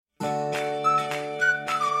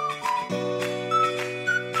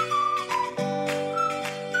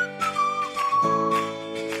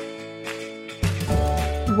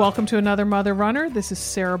welcome to another Mother Runner. This is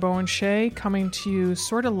Sarah Bowen Shea coming to you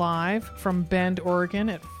sort of live from Bend, Oregon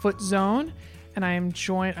at Foot Zone. And I am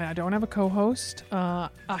joined, I don't have a co-host. I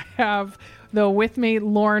have, though, with me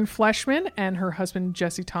Lauren Fleshman and her husband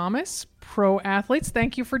Jesse Thomas, pro athletes.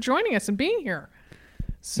 Thank you for joining us and being here.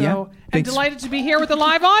 So I'm delighted to be here with a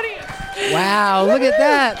live audience. Wow, look at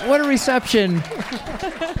that. What a reception.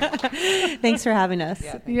 Thanks for having us.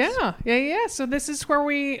 Yeah. So this is where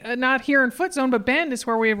we, not here in Foot Zone, but Bend is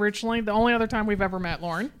where we originally, the only other time we've ever met,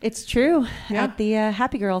 Lauren. It's true. Yeah. At the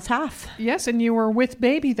Happy Girls half. Yes, and you were with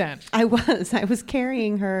baby then. I was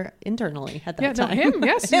carrying her internally at that time. Him,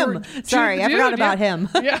 yes. Him. Sorry, I forgot about him.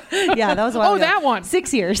 Yeah. Yeah, that was a while ago. That one.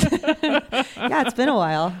 6 years. Yeah, it's been a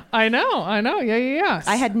while. I know. Yeah.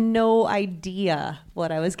 I had no idea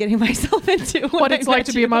what I was getting myself into. What it's like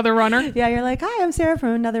to be a mother runner. Yeah, you're like, hi, I'm Sarah from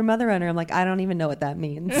another Mother Runner. I'm like, I don't even know what that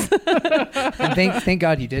means. And thank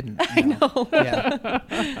God you didn't. I know. Yeah.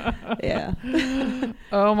 Yeah.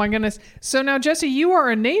 Oh my goodness. So now, Jesse, you are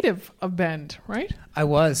a native of Bend, right? I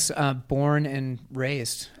was born and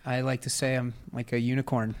raised. I like to say I'm like a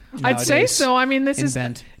unicorn. I'd say so. I mean, this is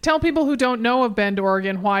Bend. Tell people who don't know of Bend,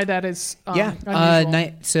 Oregon, why that is.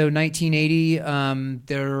 Unusual. So 1980.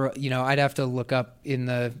 There, I'd have to look up in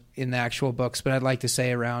the actual books, but I'd like to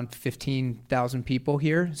say around 15,000 people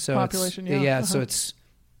here. So population, So it's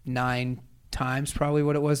 9 times probably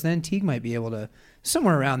what it was then. Teague might be able to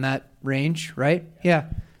somewhere around that range, right? Yeah.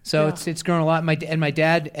 So it's grown a lot. My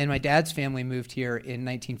dad's family moved here in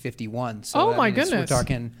 1951. So my goodness, we're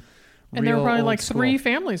talking. And there were probably like 3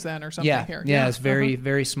 families then or something here. Yeah, it's very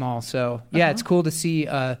very small. So it's cool to see.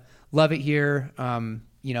 Love it here.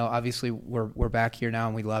 Obviously we're back here now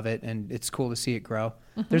and we love it, and it's cool to see it grow.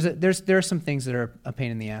 There are some things that are a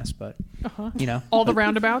pain in the ass, but all the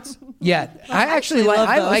roundabouts. Yeah, I actually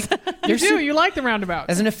like. You like the roundabouts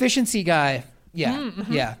as an efficiency guy. Yeah.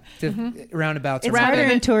 Roundabouts. It's harder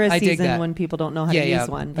in tourist season when people don't know how to use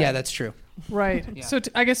one. But. Yeah, that's true. Right. Yeah. So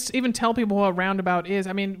I guess even tell people what a roundabout is.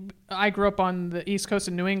 I mean, I grew up on the East Coast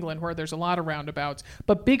in New England where there's a lot of roundabouts,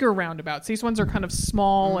 but bigger roundabouts. These ones are kind of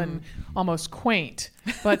small and almost quaint,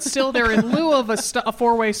 but still they're in lieu of a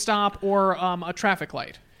 4-way stop or a traffic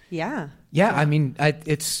light. Yeah. Yeah. I mean,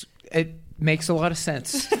 it makes a lot of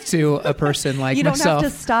sense to a person like myself. You don't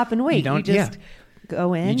have to stop and wait. You just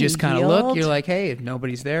go in. You just kind of look. You're like, hey, if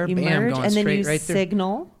nobody's there, you bam, merge, going and then straight you right there.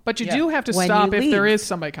 Signal. But you do have to stop if there is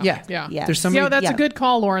somebody coming. Yeah. Yes. There's somebody. That's a good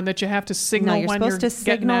call, Lauren, that you have to signal when you're supposed to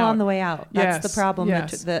signal out. on the way out. That's the problem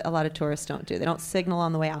Yes. that a lot of tourists don't do. They don't signal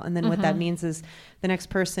on the way out. And then what that means is the next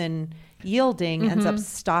person yielding ends up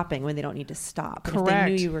stopping when they don't need to stop. Correct. And if they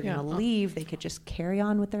knew you were going to leave, they could just carry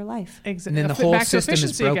on with their life. Exactly. And then the whole system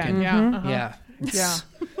is broken. Again.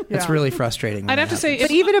 It's really frustrating. I'd have to say, but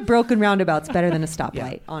even a broken roundabout's better than a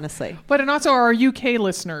stoplight, honestly. But also our UK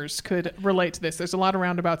listeners could relate to this. There's a lot of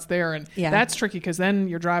roundabouts there, and that's tricky because then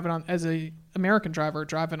you're driving on as a American driver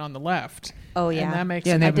driving on the left. Oh yeah, and that makes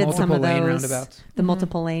and I did some of lane those. Roundabouts. The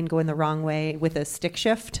multiple lane going the wrong way with a stick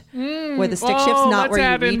shift, where the stick shift's not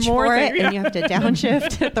where you reach for it, and you have to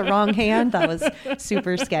downshift at the wrong hand. That was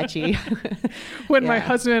super sketchy. When my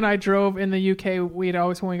husband and I drove in the UK, we'd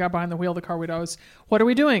always, when we got behind the wheel of the car, we'd always, what are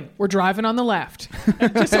we doing? We're driving on the left.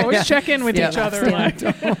 Just always check in with each other.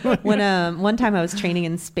 When one time I was training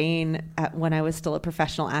in Spain when I was still a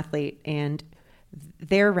professional athlete, and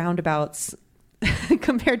their roundabouts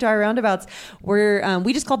compared to our roundabouts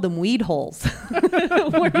we just called them weed holes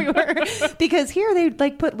where we were, because here they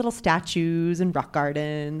like put little statues and rock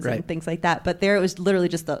gardens and things like that, but there it was literally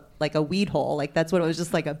just like a weed hole. Like that's what it was,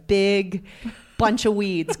 just like a big bunch of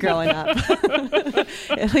weeds growing up.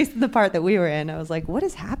 At least the part that we were in, I was like, what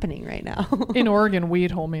is happening right now? In Oregon, weed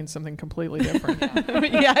hole means something completely different.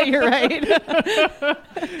 Yeah, you're right.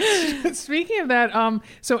 Speaking of that,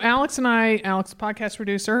 so Alex, podcast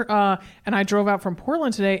producer, and I drove out from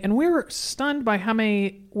Portland today, and we were stunned by how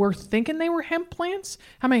many we're thinking they were hemp plants,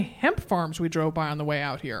 how many hemp farms we drove by on the way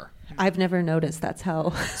out here. I've never noticed. That's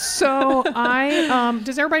how. So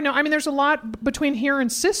does everybody know? I mean, there's a lot between here and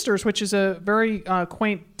Sisters, which is a very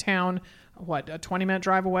quaint town, a 20-minute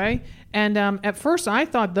drive away. And at first I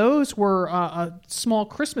thought those were small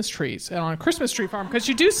Christmas trees on a Christmas tree farm, because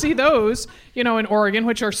you do see those, in Oregon,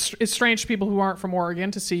 which is strange to people who aren't from Oregon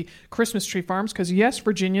to see Christmas tree farms, because yes,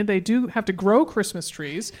 Virginia, they do have to grow Christmas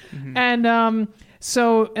trees. Mm-hmm. And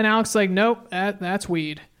Alex is like, nope, that's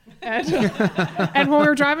weed. And when we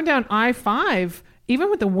were driving down I-5,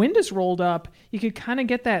 even with the windows rolled up, you could kind of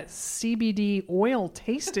get that CBD oil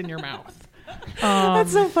taste in your mouth.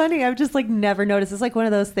 That's so funny. I've just like never noticed. It's like one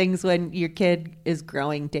of those things when your kid is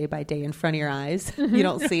growing day by day in front of your eyes. You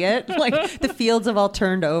don't see it. Like the fields have all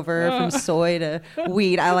turned over from soy to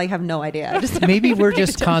wheat. I like have no idea. Maybe we're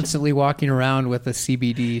just constantly walking around with a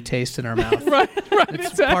CBD taste in our mouth. Right,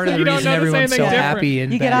 It's exactly. part of the reason everyone's so happy.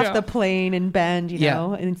 And you get off the plane in Bend, you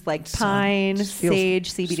know, and it's like pine,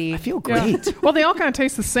 sage, CBD. I feel great. Yeah. Well, they all kind of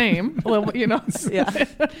taste the same. Well, you know. Yeah.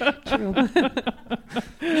 True.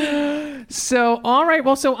 So, all right.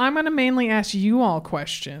 Well, so I'm going to mainly ask you all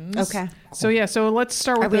questions. Okay. So, yeah. So let's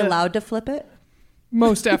start with Are we allowed to flip it?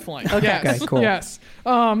 Most definitely. Yes. Okay, cool. Yes.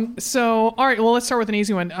 So, all right. Well, let's start with an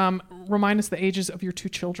easy one. Remind us the ages of your 2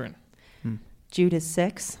 children. Jude is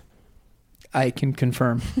 6. I can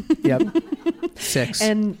confirm. Yep. 6.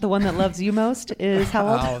 And the one that loves you most is how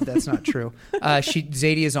old? Oh, that's not true.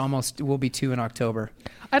 Zadie will be 2 in October.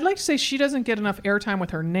 I'd like to say she doesn't get enough airtime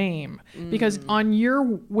with her name because on your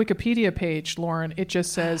Wikipedia page, Lauren, it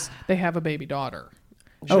just says they have a baby daughter.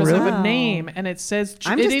 She doesn't have a name, and it says...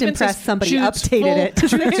 I'm just impressed somebody updated it.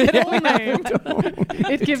 Jude's full name.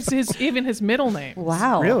 It gives even his middle name.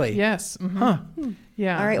 Wow. Really? Yes. Mm-hmm. Huh.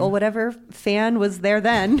 Yeah. All right. Well, whatever fan was there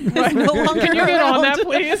then is no longer Can you get on that,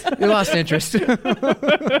 please? You lost interest.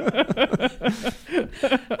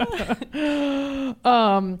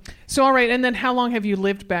 So, all right. And then how long have you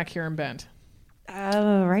lived back here in Bend?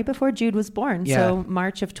 Right before Jude was born. Yeah. So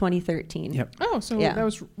March of 2013. Yep. Oh, so Yeah. that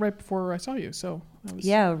was right before I saw you. So that was,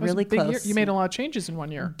 Yeah, that was a really big year. close. You made a lot of changes in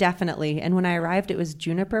 1 year. Definitely. And when I arrived, it was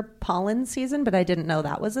juniper pollen season, but I didn't know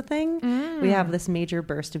that was a thing. We have this major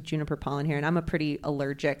burst of juniper pollen here, and I'm a pretty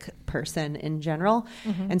allergic person in general.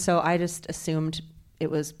 And so I just assumed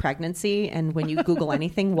it was pregnancy. And when you Google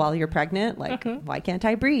anything while you're pregnant, like, why can't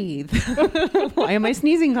I breathe? Why am I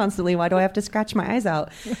sneezing constantly? Why do I have to scratch my eyes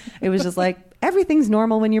out? It was just like, everything's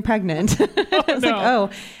normal when you're pregnant. Like,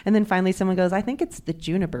 oh. And then finally someone goes, I think it's the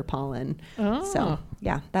juniper pollen. So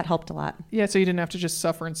yeah, that helped a lot. Yeah, so you didn't have to just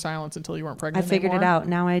suffer in silence until you weren't pregnant I figured anymore? it out.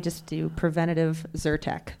 Now I just do preventative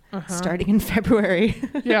Zyrtec starting in February.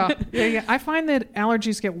 Yeah. I find that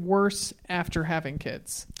allergies get worse after having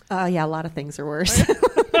kids. Yeah, a lot of things are worse. A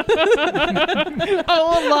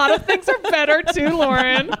lot of things are better too,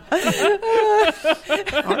 Lauren. Are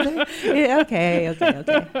they? Yeah, okay.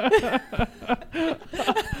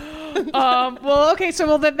 Well, okay.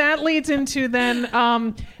 So, then that leads into then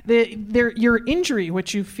your injury,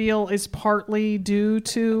 which you feel is partly due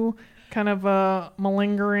to kind of a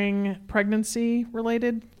malingering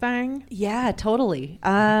pregnancy-related thing. Yeah, totally.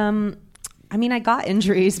 I mean, I got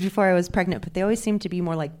injuries before I was pregnant, but they always seem to be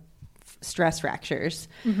more like stress fractures,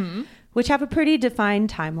 which have a pretty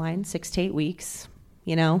defined timeline, 6 to 8 weeks.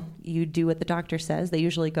 You know, you do what the doctor says. They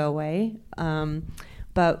usually go away.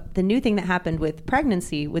 But the new thing that happened with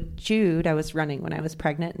pregnancy, with Jude, I was running when I was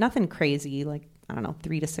pregnant. Nothing crazy, like, I don't know,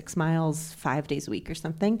 3 to 6 miles, 5 days a week or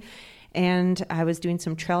something. And I was doing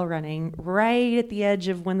some trail running right at the edge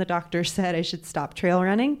of when the doctor said I should stop trail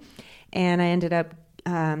running. And I ended up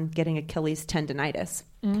getting Achilles tendonitis,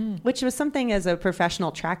 which was something as a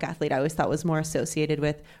professional track athlete I always thought was more associated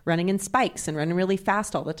with running in spikes and running really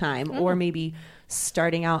fast all the time, or maybe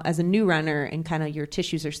starting out as a new runner and kind of your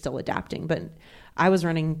tissues are still adapting. But I was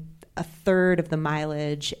running a third of the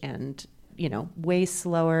mileage and, you know, way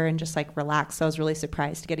slower and just like relaxed. So I was really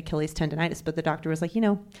surprised to get Achilles tendonitis. But the doctor was like, you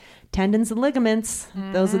know, tendons and ligaments,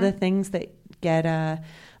 those are the things that get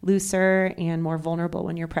looser and more vulnerable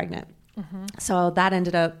when you're pregnant. So that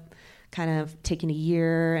ended up kind of taking a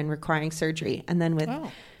year and requiring surgery. And then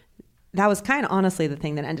that was kind of honestly the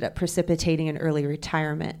thing that ended up precipitating an early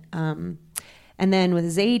retirement. And then with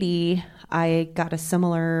Zadie, I got a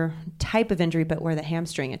similar type of injury, but where the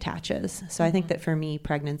hamstring attaches. So I think that for me,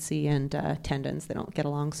 pregnancy and tendons, they don't get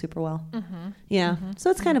along super well. Yeah.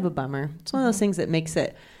 So it's kind of a bummer. It's one of those things that makes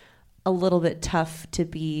it a little bit tough to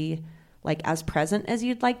be like as present as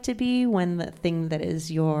you'd like to be when the thing that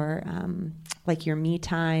is your like your me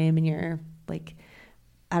time and your like,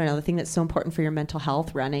 I don't know, the thing that's so important for your mental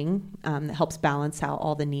health, running, that helps balance out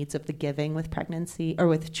all the needs of the giving with pregnancy or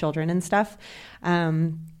with children and stuff,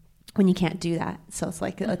 when you can't do that. So it's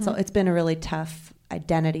like it's been a really tough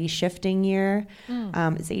identity shifting year.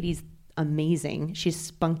 Zadie's amazing. She's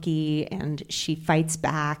spunky and she fights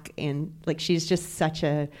back, and like she's just such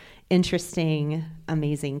a interesting,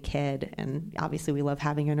 amazing kid. And obviously we love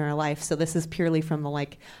having her in our life. So this is purely from the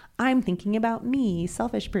like, I'm thinking about me,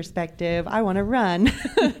 selfish perspective. I want to run.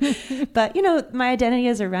 But, you know, my identity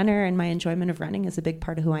as a runner and my enjoyment of running is a big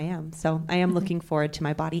part of who I am. So I am looking forward to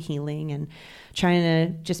my body healing and trying to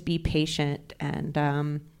just be patient.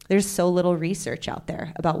 And there's so little research out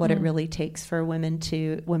there about what it really takes for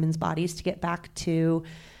women's bodies to get back to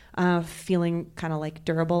feeling kind of like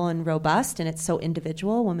durable and robust, and it's so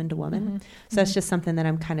individual, woman to woman. So that's just something that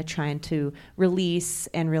I'm kind of trying to release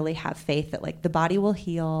and really have faith that like the body will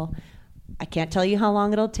heal. I can't tell you how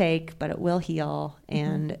long it'll take, but it will heal,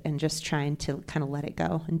 and just trying to kind of let it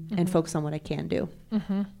go and focus on what I can do.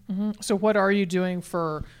 So what are you doing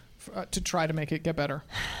to try to make it get better?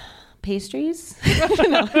 Pastries?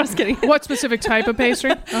 No, I'm just kidding. What specific type of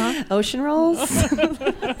pastry? Ocean rolls.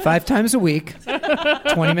 5 times a week,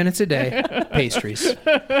 20 minutes a day, pastries.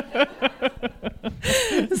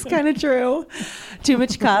 It's kind of true. Too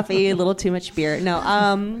much coffee, a little too much beer. No,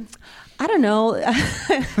 I don't know.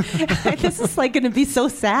 This is like going to be so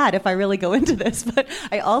sad if I really go into this, but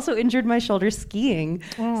I also injured my shoulder skiing.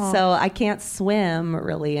 So I can't swim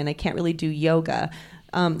really, and I can't really do yoga.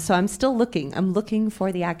 So I'm still looking. I'm looking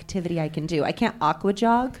for the activity I can do. I can't aqua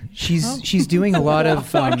jog. She's doing a lot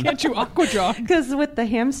of... Why can't you aqua jog? Because with the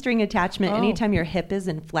hamstring attachment, anytime your hip is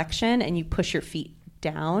in flexion and you push your feet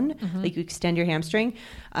down, like you extend your hamstring,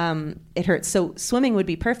 it hurts. So swimming would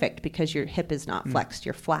be perfect because your hip is not flexed,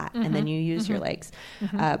 you're flat, and then you use your legs.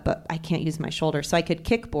 But I can't use my shoulder. So I could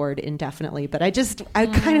kickboard indefinitely, but I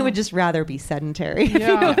kind of would just rather be sedentary. Yeah,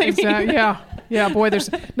 you know what exactly. I mean? Yeah. Boy, there's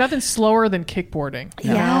nothing slower than kickboarding.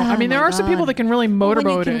 You know? Yeah, I mean, there are some people that can really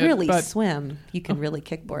motorboat when you can really but swim, you can really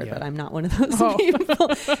kickboard, but I'm not one of those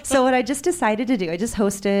people. So what I just decided to do, I just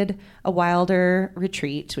hosted a Wilder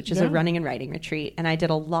retreat, which is a running and writing retreat. And I did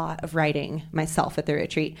a lot of writing myself at the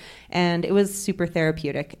retreat, and it was super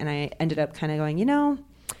therapeutic. And I ended up kind of going,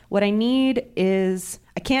 what I need is,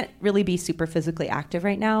 I can't really be super physically active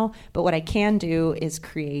right now, but what I can do is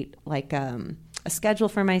create like a schedule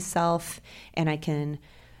for myself, and I can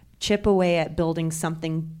chip away at building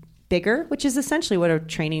something bigger, which is essentially what a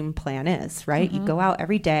training plan is, right? You go out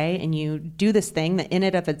every day and you do this thing that in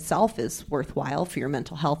and of itself is worthwhile for your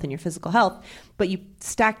mental health and your physical health, but you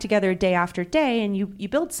stack together day after day and you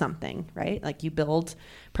build something, right? Like you build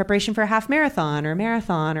preparation for a half marathon or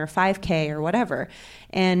 5K or whatever.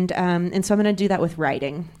 And so I'm going to do that with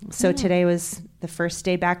writing. So today was the first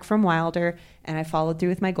day back from Wilder, and I followed through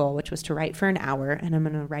with my goal, which was to write for an hour. And I'm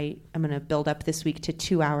going to build up this week to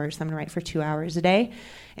 2 hours. I'm going to write for 2 hours a day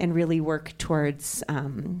and really work towards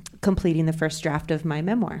completing the first draft of my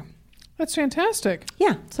memoir. That's fantastic.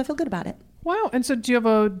 Yeah, so I feel good about it. Wow. And so do you have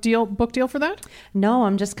a book deal for that? No,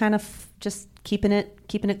 I'm just kind of keeping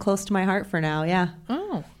it close to my heart for now. Yeah.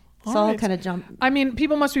 Oh. So I'll kind of jump. I mean,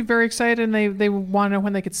 people must be very excited, and they want to know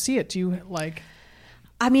when they could see it. Do you like?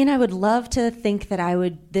 I mean, I would love to think that I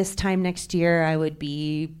would, this time next year, I would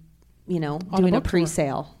be, doing a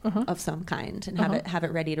pre-sale of some kind and have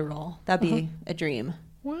it ready to roll. That'd be a dream.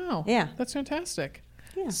 Wow. Yeah. That's fantastic.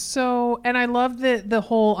 Yeah. So, and I love the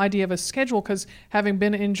whole idea of a schedule, because having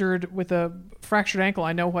been injured with a fractured ankle,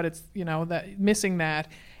 I know what it's, that missing that.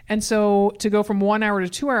 And so to go from 1 hour to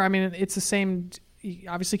 2 hour, I mean, it's the same. You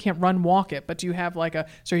obviously can't walk it, but do you have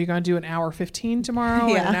so are you going to do an hour 15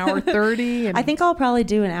 tomorrow and an hour 30? And... I think I'll probably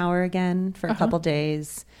do an hour again for a couple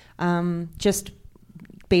days, just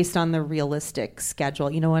based on the realistic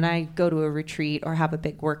schedule. When I go to a retreat or have a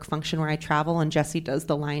big work function where I travel and Jesse does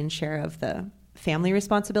the lion's share of the family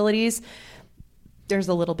responsibilities, there's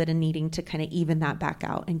a little bit of needing to kind of even that back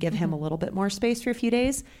out and give him a little bit more space for a few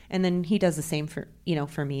days. And then he does the same for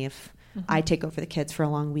me. If I take over the kids for a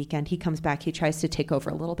long weekend, he comes back, he tries to take over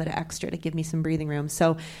a little bit of extra to give me some breathing room.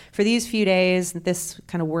 So for these few days, this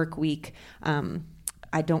kind of work week,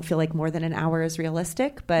 I don't feel like more than an hour is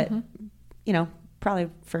realistic, but probably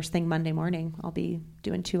first thing Monday morning, I'll be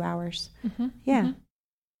doing 2 hours. Yeah.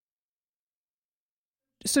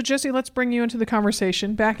 So Jesse, let's bring you back into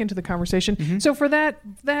the conversation. So for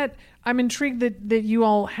that I'm intrigued that you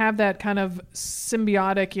all have that kind of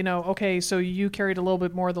symbiotic, okay, so you carried a little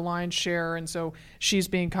bit more of the lion's share, and so Lauren's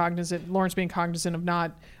being cognizant of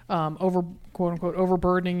not quote unquote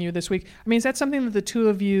overburdening you this week. I mean, is that something that the two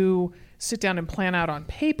of you sit down and plan out on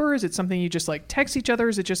paper? Is it something you just text each other?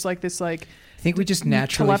 Is it just this I think we just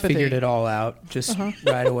naturally telepathy? Figured it all out just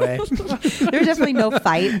right away. There are definitely no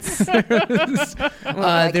fights.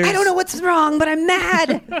 I don't know what's wrong, but I'm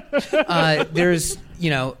mad. There's,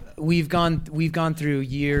 we've gone through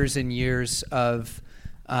years and years of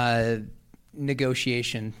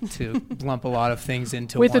negotiation to lump a lot of things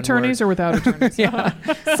into with one attorneys word. or without attorneys. So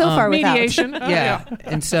far without mediation. Yeah.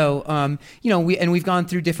 And so we've gone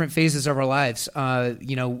through different phases of our lives.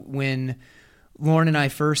 When Lauren and I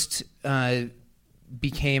first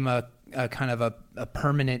became a kind of a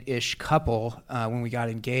permanent-ish couple when we got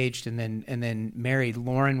engaged and then married.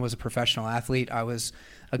 Lauren was a professional athlete. I was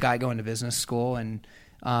a guy going to business school, and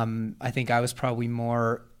I think I was probably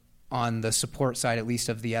more on the support side, at least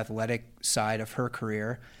of the athletic side of her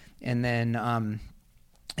career. and then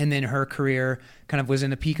her career kind of was in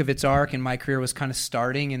the peak of its arc, and my career was kind of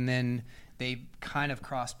starting, and then they kind of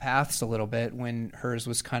crossed paths a little bit when hers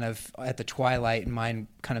was kind of at the twilight and mine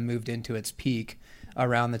kind of moved into its peak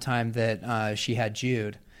around the time that she had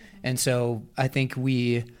Jude. And so I think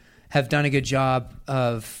we have done a good job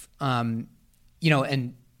of, and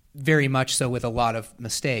very much so with a lot of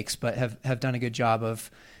mistakes, but have done a good job of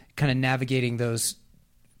kind of navigating those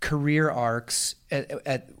career arcs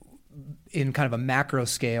in kind of a macro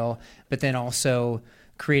scale, but then also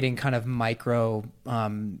creating kind of micro,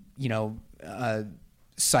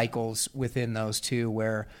 cycles within those two,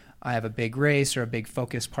 where I have a big race or a big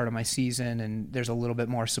focus part of my season, and there's a little bit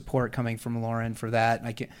more support coming from Lauren for that.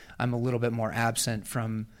 I'm a little bit more absent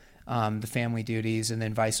from the family duties, and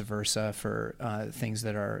then vice versa for things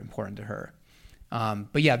that are important to her.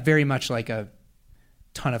 But yeah, very much like a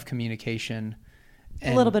ton of communication.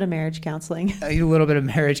 A little bit of marriage counseling. A little bit of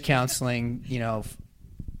marriage counseling,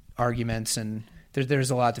 arguments, and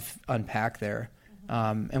there's a lot to unpack there.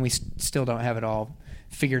 And we still don't have it all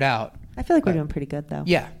figured out. I feel like we're doing pretty good, though.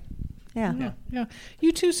 Yeah. Yeah.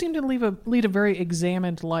 You two seem to lead a very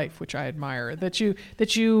examined life, which I admire. That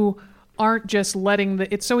you aren't just letting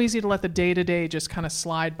it's so easy to let the day-to-day just kind of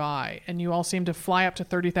slide by, and you all seem to fly up to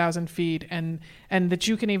 30,000 feet, and that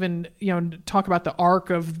you can even talk about the arc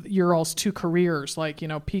of your all's two careers, like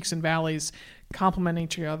peaks and valleys complement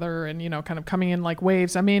each other, and kind of coming in like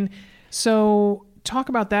waves. I mean, so talk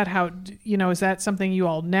about that. How is that something you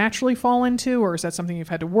all naturally fall into, or is that something you've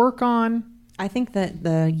had to work on? I think that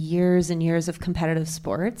the years and years of competitive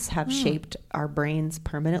sports have shaped our brains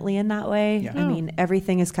permanently in that way. Yeah. I mean,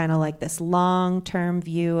 everything is kind of like this long-term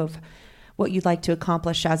view of what you'd like to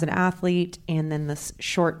accomplish as an athlete, and then this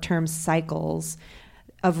short-term cycles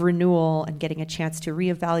of renewal and getting a chance to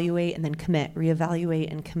reevaluate and then commit,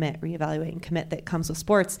 reevaluate and commit, reevaluate and commit that comes with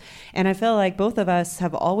sports. And I feel like both of us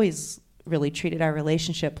have always really treated our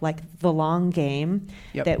relationship like the long game.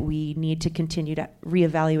 Yep. That we need to continue to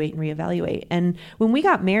reevaluate. And when we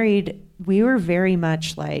got married, we were very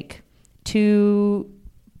much like two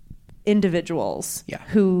individuals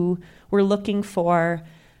who were looking for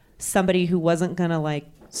somebody who wasn't going to like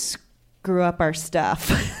screw up our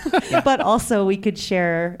stuff, but also we could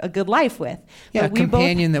share a good life with. Yeah, but a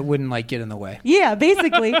companion that wouldn't like get in the way. Yeah,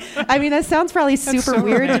 basically. I mean, that sounds probably super so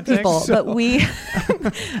weird romantic, to people, but we,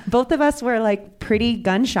 both of us were like pretty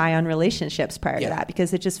gun shy on relationships prior to that,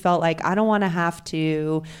 because it just felt like I don't want to have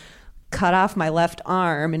to cut off my left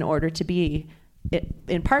arm in order to be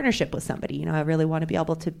in partnership with somebody. I really want to be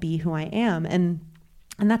able to be who I am. And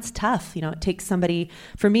that's tough. It takes somebody.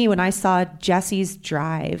 For me, when I saw Jesse's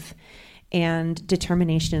drive and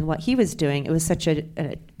determination in what he was doing, it was such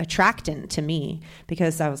an attractant to me,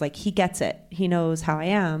 because I was like, he gets it. He knows how I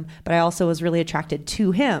am. But I also was really attracted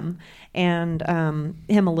to him, and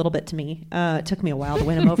him a little bit to me. It took me a while to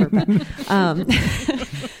win him over.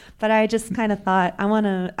 But I just kind of thought,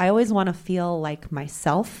 I always want to feel like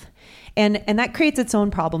myself. And that creates its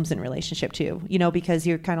own problems in relationship too, because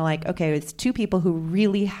you're kind of like, okay, it's two people who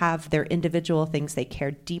really have their individual things they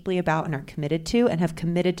care deeply about and are committed to, and have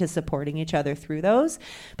committed to supporting each other through those.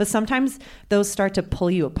 But sometimes those start to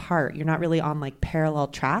pull you apart. You're not really on like parallel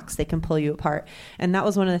tracks. They can pull you apart. And that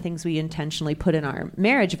was one of the things we intentionally put in our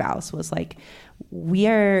marriage vows, was like, we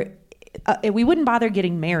wouldn't bother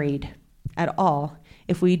getting married at all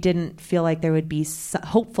if we didn't feel like there would be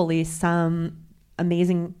hopefully some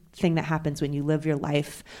amazing thing that happens when you live your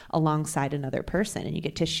life alongside another person, and you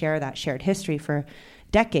get to share that shared history for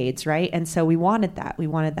decades, right? And so we wanted that. We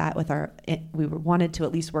wanted that we wanted to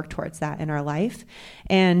at least work towards that in our life.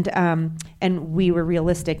 And we were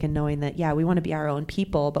realistic in knowing that, we want to be our own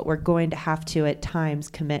people, but we're going to have to at times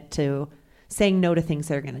commit to saying no to things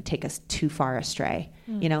that are going to take us too far astray.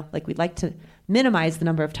 Like we'd like to minimize the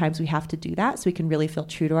number of times we have to do that so we can really feel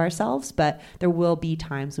true to ourselves, but there will be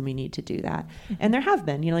times when we need to do that. And there have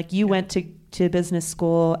been, like you went to business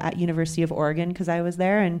school at University of Oregon because I was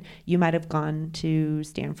there, and you might have gone to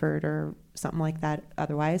Stanford or something like that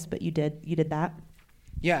otherwise, but you did that.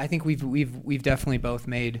 Yeah, I think we've definitely both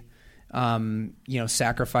made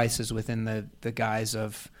sacrifices within the guise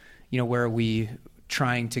of where we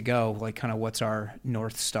trying to go, like kind of what's our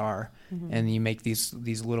North Star. And you make these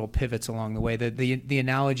little pivots along the way. The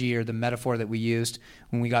analogy or the metaphor that we used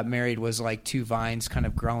when we got married was like two vines kind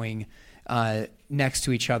of growing next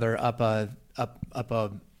to each other up a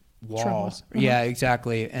wall. Yeah,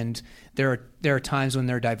 exactly. And there are times when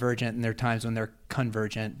they're divergent, and there are times when they're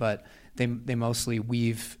convergent, but they mostly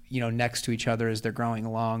weave next to each other as they're growing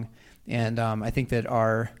along. And I think that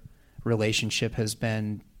our relationship has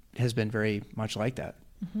been very much like that.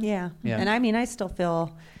 Yeah. And I mean, I still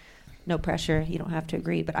feel no pressure. You don't have to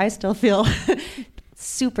agree, but I still feel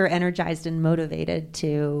super energized and motivated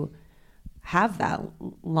to have that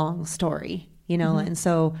long story, you know? And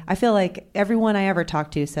so I feel like everyone I ever talk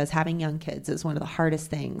to says having young kids is one of the hardest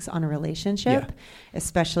things on a relationship,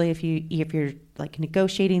 especially if you're like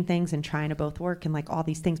negotiating things and trying to both work and like all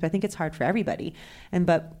these things. But I think it's hard for everybody.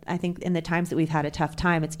 But I think in the times that we've had a tough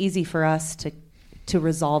time, it's easy for us to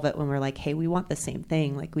resolve it when we're like, hey, we want the same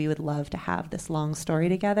thing. Like we would love to have this long story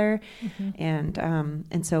together.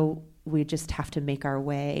 And so we just have to make our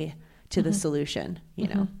way to the solution, you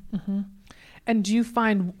know? And do you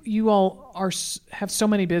find you all have so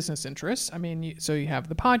many business interests? I mean, so you have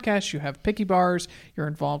the podcast, you have Picky Bars, you're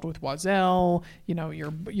involved with Oiselle, you know,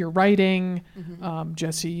 you're writing.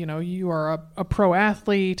 Jesse, you know, you are a pro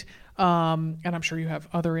athlete, and I'm sure you have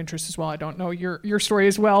other interests as well. I don't know your story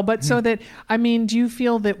as well, but so that, I mean, do you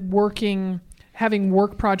feel that having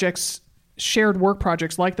work projects, shared work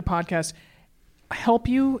projects like the podcast, help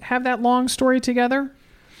you have that long story together?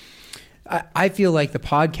 I feel like the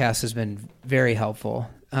podcast has been very helpful.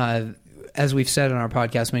 As we've said on our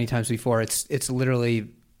podcast many times before, it's literally,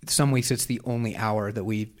 some weeks it's the only hour that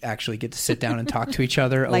we actually get to sit down and talk to each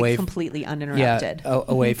other like completely uninterrupted.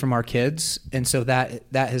 Away from our kids. And so that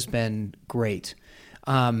has been great.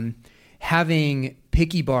 Having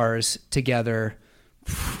Picky Bars together,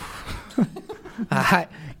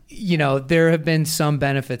 you know, there have been some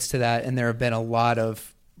benefits to that, and there have been a lot of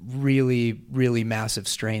really, really massive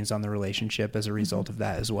strains on the relationship as a result of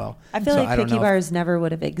that as well. I feel like Picky Bars never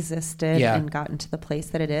would have existed and gotten to the place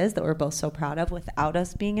that it is, that we're both so proud of, without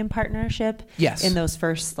us being in partnership in those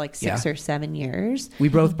first like 6 or 7 years. We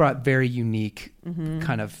both brought very unique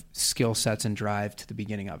kind of skill sets and drive to the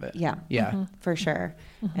beginning of it. For sure.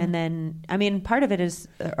 And then, I mean, part of it is,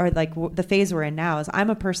 or like the phase we're in now is, I'm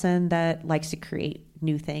a person that likes to create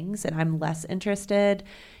new things, and I'm less interested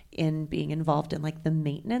in being involved in like the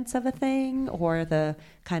maintenance of a thing or the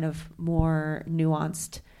kind of more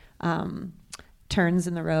nuanced turns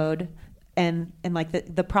in the road. And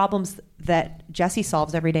like the problems that Jesse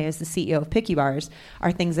solves every day as the CEO of Picky Bars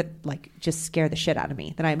are things that like just scare the shit out of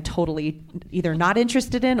me, that I'm totally either not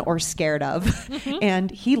interested in or scared of.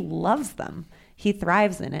 And he loves them. He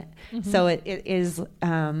thrives in it. So it is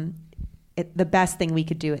the best thing we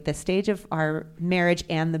could do at this stage of our marriage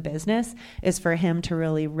and the business is for him to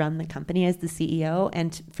really run the company as the CEO,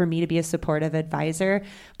 and for me to be a supportive advisor.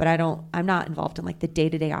 But I'm not involved in like the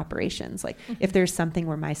day-to-day operations. Like if there's something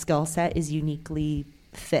where my skill set is uniquely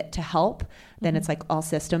fit to help, then it's like all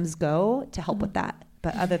systems go to help with that.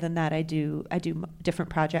 But other than that, I do different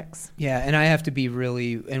projects. Yeah, and I have to be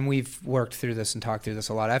really, and we've worked through this and talked through this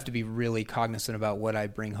a lot, I have to be really cognizant about what I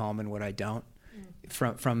bring home and what I don't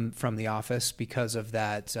from the office, because of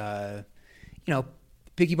that. You know,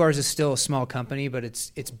 Picky Bars is still a small company, but it's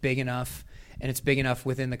big enough, and it's big enough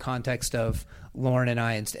within the context of Lauren and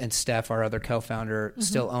I and Steph, our other co-founder,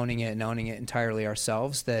 still owning it entirely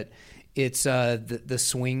ourselves, that it's the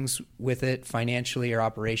swings with it financially or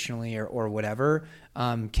operationally or whatever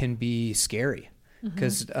can be scary,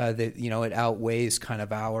 because it outweighs kind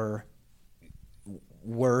of our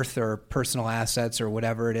worth or personal assets or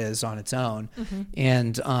whatever it is on its own.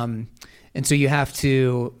 And so you have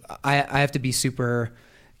to, I have to be super,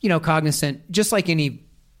 cognizant, just like any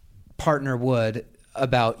partner would,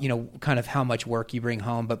 about, kind of how much work you bring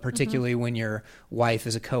home, but particularly when your wife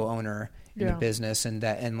is a co-owner in the business,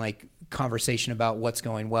 and like conversation about what's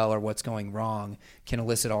going well or what's going wrong can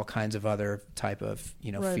elicit all kinds of other type of,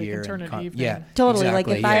 fear. Totally. Exactly, like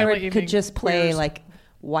if I could just play like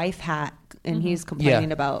wife hat, and he's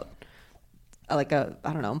complaining about like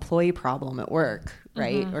employee problem at work,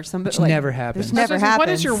 right? Or somebody, which never happens. This never happens. What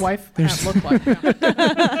does your wife hat look like?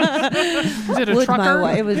 Is it a trucker?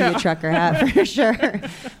 It would be a trucker hat for sure.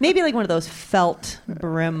 Maybe like one of those felt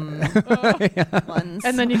brim ones.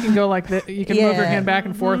 And then you can go like that. You can move your hand back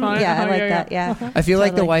and forth on it. Yeah, I like that. Yeah. I feel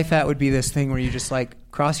like the wife hat would be this thing where you just like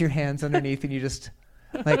cross your hands underneath and you just,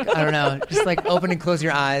 like, I don't know, just like open and close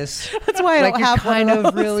your eyes. That's why I like don't you're have kind one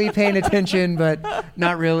of really paying attention, but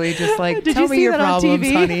not really. Just like, Did tell you me see your that on problems,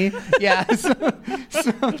 TV? honey. Yeah,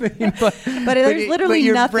 something. But there's literally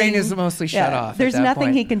your nothing. brain is mostly shut off. There's at that nothing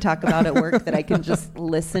point. he can talk about at work that I can just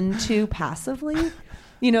listen to passively.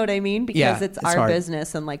 You know what I mean? Because it's our hard.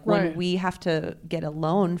 business, and like when we have to get a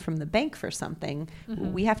loan from the bank for something,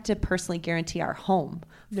 we have to personally guarantee our home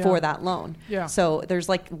for that loan. Yeah. So there's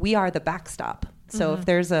like, we are the backstop. So if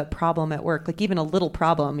there's a problem at work, like even a little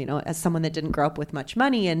problem, as someone that didn't grow up with much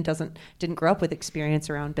money and didn't grow up with experience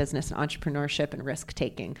around business and entrepreneurship and risk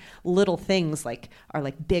taking, little things are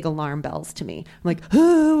like big alarm bells to me. I'm like,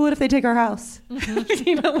 oh, what if they take our house?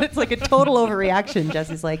 It's like a total overreaction.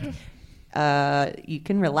 Jesse's like, you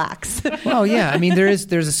can relax. Well, yeah. I mean,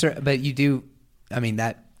 there's a certain, but you do. I mean,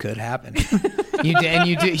 that could happen.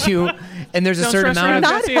 And there's a certain amount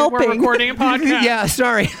of. Jesse, we're recording a podcast. Yeah,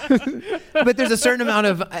 sorry. But there's a certain amount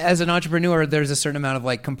of, as an entrepreneur, there's a certain amount of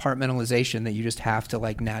like compartmentalization that you just have to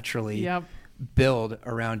like naturally build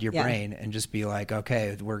around your brain and just be like,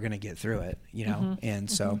 okay, we're gonna get through it, And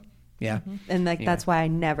so. Yeah. And that's why I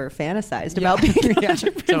never fantasized about being an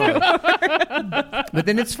entrepreneur. Totally. But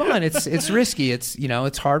then it's fun. It's risky. It's,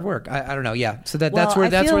 it's hard work. I don't know. Yeah. So that's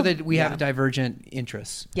where we have divergent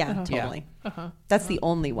interests. Yeah, totally. That's the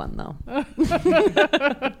only one though.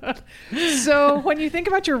 So when you think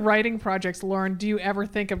about your writing projects, Lauren, do you ever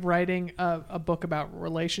think of writing a book about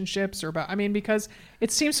relationships because it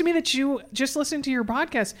seems to me that you, just listening to your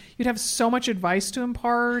podcast, you'd have so much advice to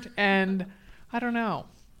impart, and I don't know.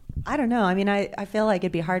 I mean, I feel like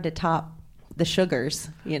it'd be hard to top the Sugars,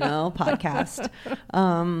 podcast.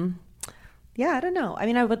 I don't know. I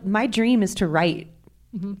mean, my dream is to write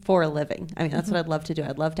for a living. I mean, that's what I'd love to do.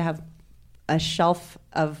 I'd love to have a shelf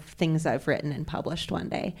of things I've written and published one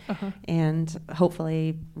day, and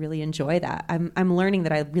hopefully really enjoy that. I'm learning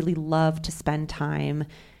that I really love to spend time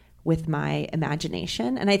with my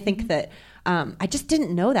imagination. And I think that I just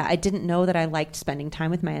didn't know that. I didn't know that I liked spending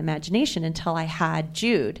time with my imagination until I had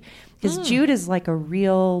Jude. Because Jude is like a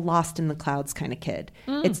real lost in the clouds kind of kid.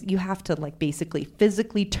 You have to like basically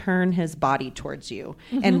physically turn his body towards you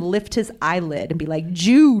and lift his eyelid and be like,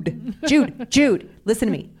 Jude, listen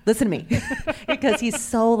to me. Because he's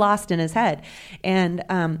so lost in his head. And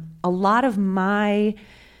a lot of my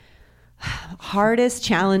hardest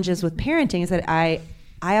challenges with parenting is that I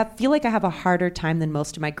feel like I have a harder time than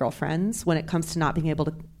most of my girlfriends when it comes to not being able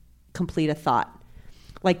to complete a thought.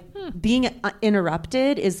 Like being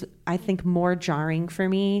interrupted is, I think, more jarring for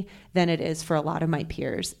me than it is for a lot of my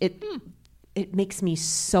peers. It makes me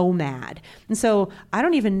so mad. And so I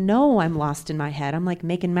don't even know I'm lost in my head. I'm like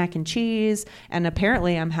making mac and cheese, and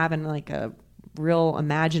apparently I'm having like a real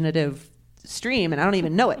imaginative stream, and I don't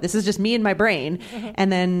even know it. This is just me and my brain.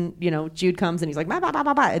 And then, Jude comes and he's like, bah, bah, bah,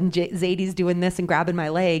 bah, bah, and Zadie's doing this and grabbing my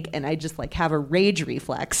leg, and I just like have a rage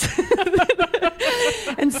reflex.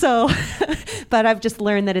 And so, but I've just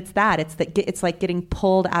learned that it's like getting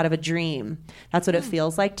pulled out of a dream. That's what it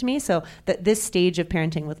feels like to me. So that this stage of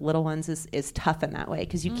parenting with little ones is tough in that way,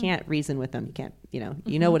 because you can't reason with them. You can't,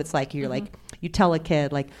 you know what it's like. You're like, you tell a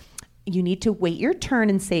kid like, you need to wait your turn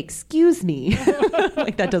and say, excuse me.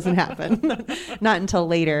 Like that doesn't happen. Not until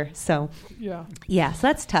later. So so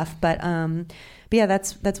that's tough. But yeah,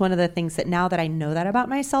 that's one of the things that now that I know that about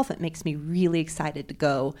myself, it makes me really excited to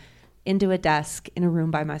go into a desk in a room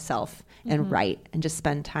by myself and write and just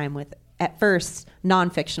spend time with, at first,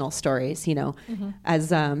 non-fictional stories,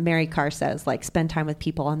 as Mary Carr says, like spend time with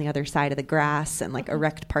people on the other side of the grass and like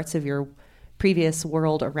erect parts of your previous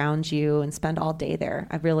world around you and spend all day there.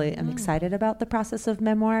 I really am excited about the process of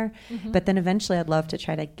memoir, but then eventually I'd love to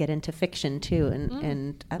try to get into fiction too.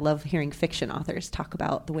 And I love hearing fiction authors talk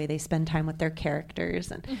about the way they spend time with their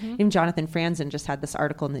characters. And even Jonathan Franzen just had this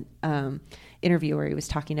article in the interview where he was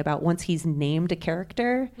talking about once he's named a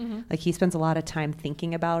character, like he spends a lot of time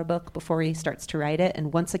thinking about a book before he starts to write it.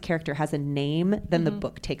 And once a character has a name, then the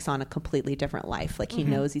book takes on a completely different life. Like he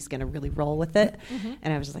knows he's going to really roll with it.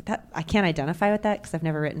 And I was just like, that I can't identify with that because I've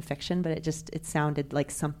never written fiction, but it sounded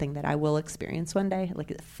like something that I will experience one day.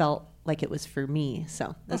 Like it felt like it was for me.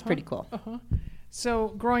 So that's pretty cool. So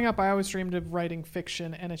growing up, I always dreamed of writing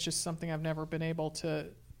fiction, and it's just something I've never been able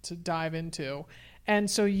to dive into. And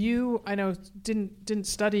so you, I know, didn't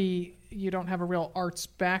study. You don't have a real arts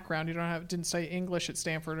background. You didn't study English at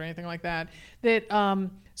Stanford or anything like that.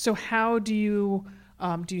 So how do you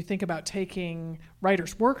think about taking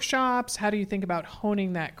writers' workshops? How do you think about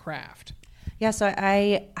honing that craft? Yeah, so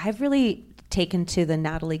I've really taken to the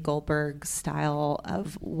Natalie Goldberg style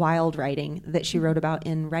of wild writing that she wrote about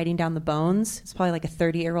in Writing Down the Bones. It's probably like a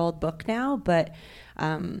 30-year-old book now, but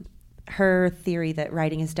her theory that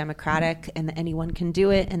writing is democratic and that anyone can do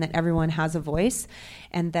it and that everyone has a voice,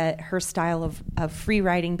 and that her style of free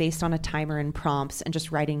writing based on a timer and prompts and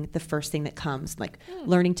just writing the first thing that comes, like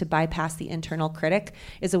learning to bypass the internal critic,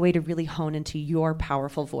 is a way to really hone into your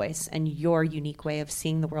powerful voice and your unique way of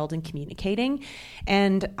seeing the world and communicating.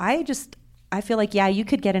 And I feel like, yeah, you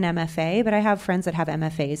could get an MFA, but I have friends that have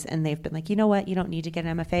MFAs and they've been like, you know what, you don't need to get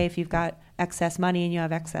an MFA if you've got excess money and you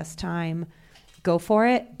have excess time. go for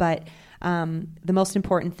it. But the most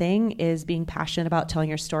important thing is being passionate about telling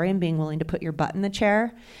your story and being willing to put your butt in the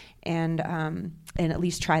chair and at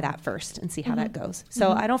least try that first and see how that goes.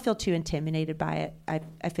 So I don't feel too intimidated by it.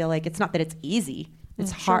 I feel like it's not that it's easy.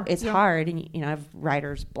 It's hard. It's hard. And, I have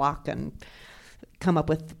writer's block and come up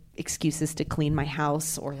with excuses to clean my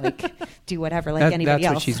house or like do whatever like anybody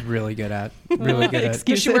else. That's what she's really good at. Really good at.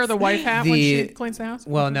 Does she wear the wife hat when she cleans the house?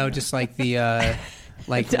 Well, no, just like the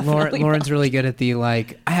like Lauren's really good at the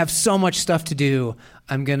like, I have so much stuff to do.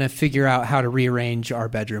 I'm going to figure out how to rearrange our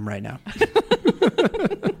bedroom right now.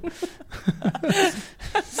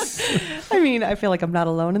 I mean, I feel like I'm not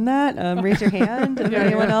alone in that. Raise your hand if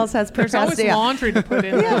anyone else has procrastination. There's always laundry to put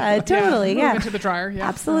in. Totally. Move into the dryer. Yeah.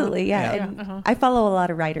 Absolutely. And I follow a lot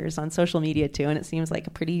of writers on social media too, and it seems like a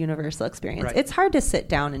pretty universal experience. Right. It's hard to sit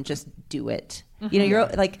down and just do it. You're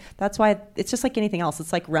like, that's why it's just like anything else.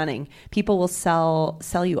 It's like running. People will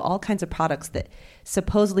sell you all kinds of products that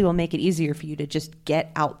supposedly will make it easier for you to just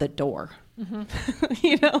get out the door.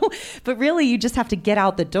 But really you just have to get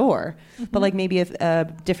out the door. But like maybe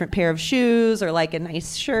a different pair of shoes or like a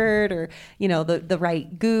nice shirt or, the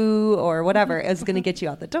right goo or whatever is going to get you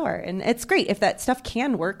out the door. And it's great if that stuff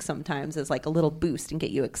can work sometimes as like a little boost and get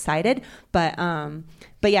you excited.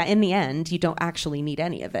 But yeah, in the end, you don't actually need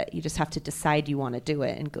any of it. You just have to decide you want to do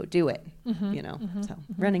it and go do it, So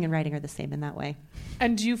running and writing are the same in that way.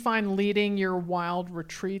 And do you find leading your wild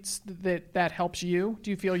retreats that helps you? Do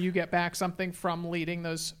you feel you get back something from leading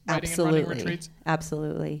those writing and running retreats?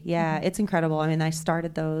 Absolutely. Yeah, it's incredible. I mean, I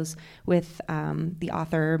started those with the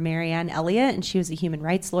author Marianne Elliott, and she was a human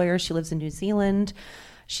rights lawyer. She lives in New Zealand.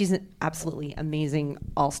 She's an absolutely amazing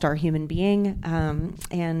all-star human being.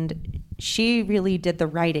 And she really did the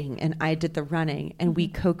writing and I did the running, and we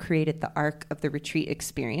co-created the arc of the retreat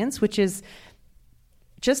experience, which is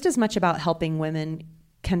just as much about helping women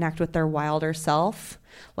connect with their wilder self,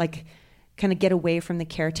 like kind of get away from the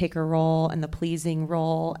caretaker role and the pleasing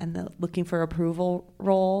role and the looking for approval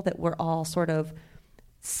role that we're all sort of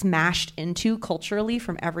smashed into culturally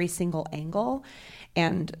from every single angle.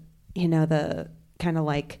 And, the kind of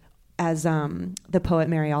like, as the poet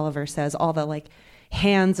Mary Oliver says, all the like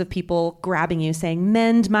hands of people grabbing you saying,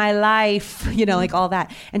 mend my life, like all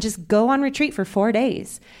that. And just go on retreat for 4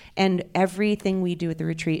 days. And everything we do at the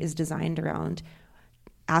retreat is designed around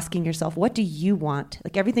asking yourself, what do you want?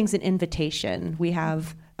 Like everything's an invitation. We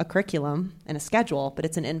have a curriculum and a schedule, but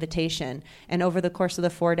it's an invitation. And over the course of the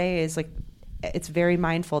 4 days, like it's very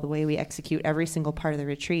mindful the way we execute every single part of the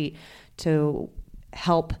retreat to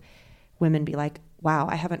help women be like, wow,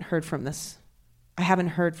 I haven't heard from this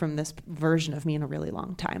version of me in a really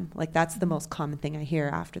long time. Like that's the most common thing I hear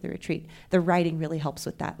after the retreat. The writing really helps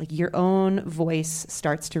with that. Like your own voice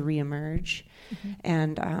starts to reemerge,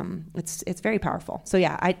 and it's very powerful. So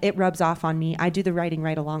yeah, it rubs off on me. I do the writing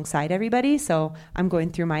right alongside everybody, so I'm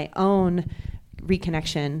going through my own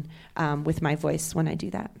reconnection with my voice when I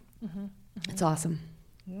do that. It's awesome.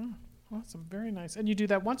 Yeah. Awesome. Very nice. And you do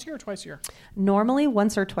that once a year or twice a year? Normally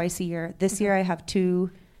once or twice a year. This year I have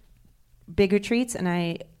 2 big retreats, and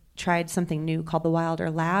I tried something new called the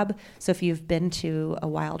Wilder Lab. So if you've been to a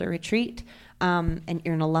Wilder retreat and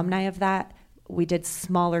you're an alumni of that, we did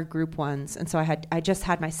smaller group ones. And so I just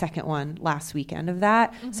had my second one last weekend of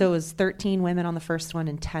that. So it was 13 women on the first one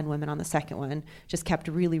and 10 women on the second one, just kept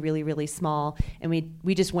really, really, really small. And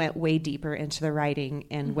we just went way deeper into the writing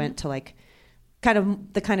and went to like kind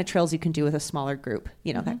of trails you can do with a smaller group,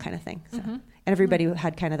 that kind of thing. So. And everybody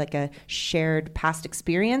had kind of like a shared past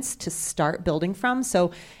experience to start building from.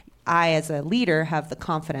 So I, as a leader, have the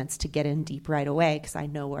confidence to get in deep right away because I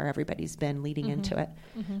know where everybody's been leading into it.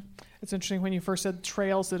 It's interesting when you first said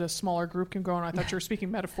trails that a smaller group can go on. I thought you were speaking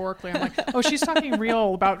metaphorically. I'm like, oh, she's talking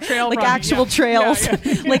real about trail like running. Actual trails.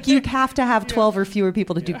 Like you have to have 12 or fewer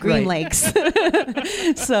people to do Green Lakes.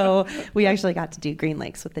 So we actually got to do Green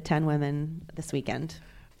Lakes with the 10 women this weekend.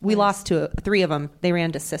 We lost to 3 of them. They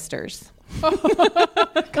ran to Sisters.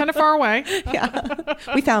 Kind of far away. Yeah.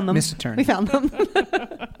 We found them. Missed a turn. We found them.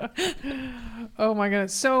 Oh my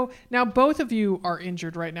goodness. So now both of you are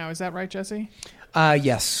injured right now. Is that right, Jesse?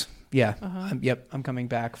 Yes. Yeah. I'm coming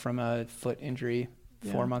back from a foot injury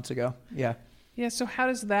 4 months ago. Yeah. Yeah. So how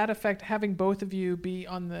does that affect having both of you be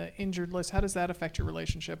on the injured list? How does that affect your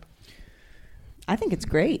relationship? I think it's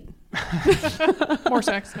great. More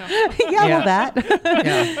sex? No. Well, that.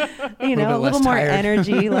 A little more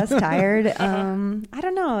energy, less tired. I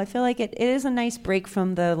don't know. I feel like it is a nice break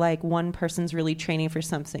from the like one person's really training for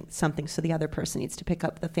something, so the other person needs to pick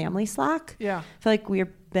up the family slack. Yeah. I feel like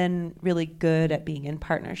we've been really good at being in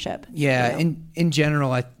partnership. Yeah. In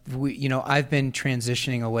general, I've been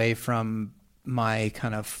transitioning away from my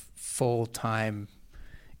kind of full time,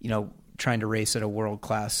 trying to race at a world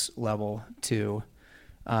class level to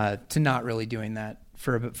not really doing that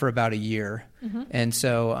for about a year. Mm-hmm. And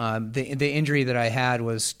so the injury that I had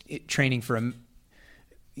was training for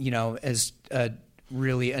as a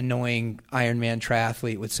really annoying Ironman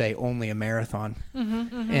triathlete would say, only a marathon. Mm-hmm,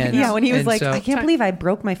 mm-hmm. And when he was like, so, I can't believe I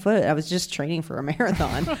broke my foot. I was just training for a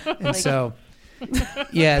marathon. And so,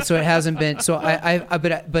 so it hasn't been. So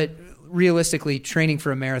but realistically, training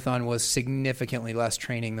for a marathon was significantly less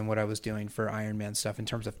training than what I was doing for Ironman stuff in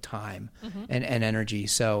terms of time and energy.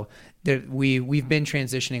 So we've been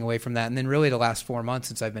transitioning away from that. And then really the last 4 months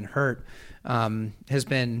since I've been hurt has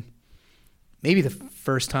been maybe the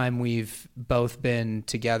first time we've both been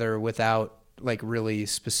together without like really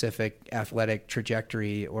specific athletic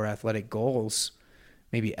trajectory or athletic goals,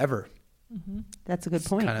 maybe ever. Mm-hmm. That's a good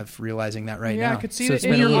point. Kind of realizing that right now. Yeah, I could see so it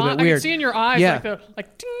in your eyes. I could see in your eyes, Yeah.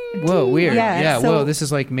 like ding, Whoa, weird. Yeah, so- whoa, this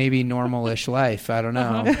is like maybe normal-ish life. I don't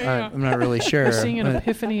know. I'm not really sure. You're seeing an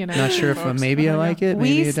epiphany in Not action, sure if folks. maybe I like it.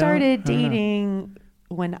 Maybe We I started don't. I don't know. dating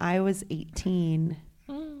when I was 18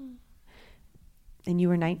 and you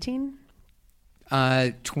were 19.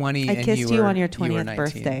 20. I and kissed you on your were 20th 19.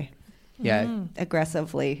 birthday Yeah,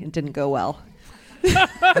 aggressively. It didn't go well.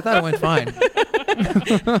 I thought it went fine.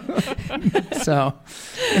 So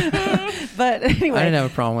But anyway. I didn't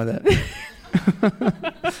have a problem with it.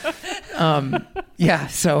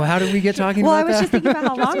 So how did we get talking Well, I about was that? just thinking about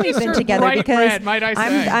how long we've been Serve together bright because red, might I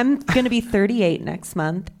say. I'm going to be 38 next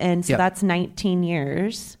month, and so Yep. that's 19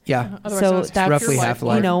 years. Yeah. Otherwise, So that's that's roughly your half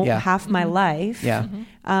life. life. Yeah. half my life. Yeah.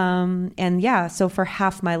 And yeah, so for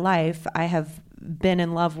half my life, I have been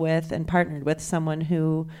in love with and partnered with someone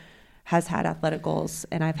who has had athletic goals,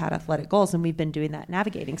 and I've had athletic goals, and we've been doing that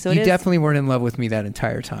navigating. So You it is, definitely weren't in love with me that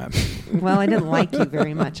entire time. well, I didn't like you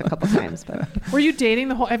very much a couple times, but Were you dating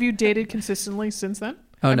have you dated consistently since then?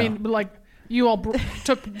 Oh, I no. mean, like you all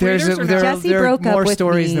took There's breathers or there- no? Jesse are broke up more with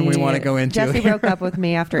stories me. than we want to go into. Jesse broke up with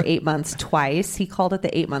me after 8 months twice. He called it the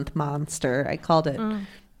 8-month monster. I called it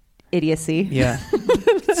idiocy. Yeah.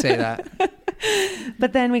 Say that.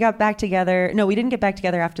 But then we got back together. No, we didn't get back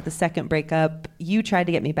together after the second breakup. You tried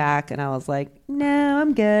to get me back, and I was like, no,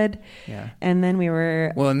 I'm good. Yeah. And then we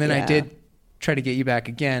were... Well, and then I yeah. did try to get you back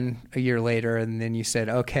again a year later, and then you said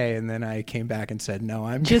okay, and then I came back and said no,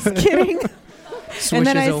 I'm Just good. kidding. Which and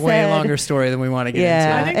then is I a way said- longer story than we want to get Yeah.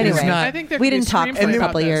 into. I think Anyway. there's- Not- I think there We could be didn't talk screenplays for a then- about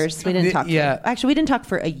couple this. years. We didn't talk. Yeah. Actually, we didn't talk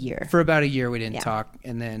for a year. For about a year, we didn't Yeah. talk,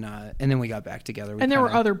 and then we got back together. We And there were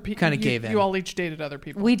kinda- other people. Kind of gave in. You all each dated other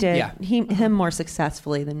people. We did. Yeah. Him more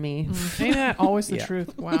successfully than me. Ain't that always the Yeah.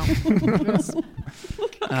 truth? Wow. That's-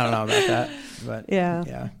 I don't know about that, but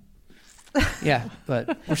Yeah. yeah,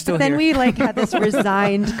 but we're still Then here. we like had this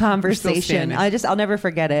resigned conversation. standing. I'll never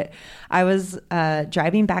forget it. I was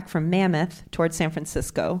driving back from Mammoth towards San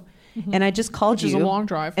Francisco, and I just called Which is you a long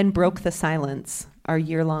drive. and broke the silence, our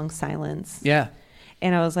year-long silence. Yeah.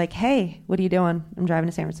 And I was like, "Hey, what are you doing? I'm driving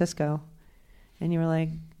to San Francisco." And you were like,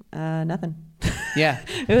 "Nothing." Yeah.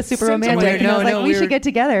 It was super Sent romantic. away. And I was No, like, we "We were- should get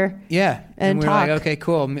together." Yeah. And we were like, talk. okay,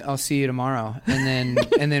 cool. I'll see you tomorrow. And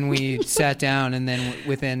then we sat down, and then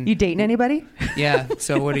within You dating anybody? yeah.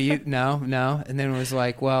 So what do you? No. And then it was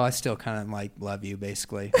like, well, I still kind of like love you,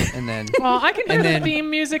 basically. And then well, I can hear And the then theme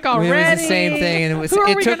music it already. was the same thing, and it was. Who are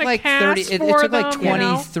It we took gonna like cast 30. It for took like them, you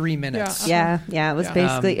know? 23 minutes. Yeah. Yeah, it was Yeah.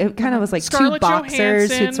 basically, it kind of was like Scarlett two boxers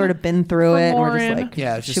Johansson who'd sort of been through for it. And we're just Lauren. like,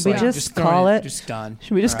 Yeah. It's just Should we like, just throwing call it? Just done.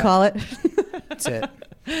 should we just All call it? right, That's it.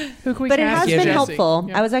 Who can we But it cast? has Give been Jesse. helpful.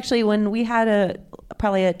 Yeah. I was actually, when we had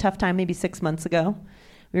probably a tough time, maybe 6 months ago,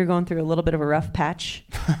 we were going through a little bit of a rough patch.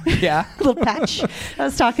 Yeah. Little patch. I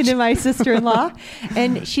was talking to my sister-in-law,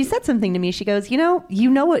 and she said something to me. She goes, you know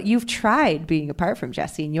what, you've tried being apart from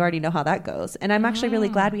Jesse, and you already know how that goes. And I'm actually really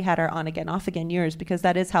glad we had our on again, off again years, because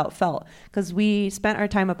that is how it felt. Because we spent our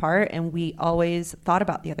time apart, and we always thought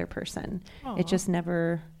about the other person. Aw. It just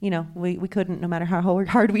never, we couldn't, no matter how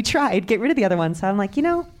hard we tried, get rid of the other one. So I'm like,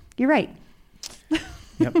 you're right.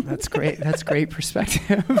 Yep. That's great. That's great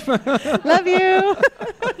perspective. Love you.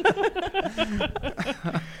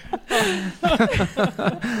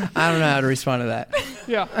 I don't know how to respond to that.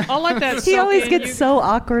 Yeah, I'll let that. He soak always in. gets You- so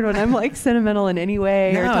awkward when I'm like sentimental in any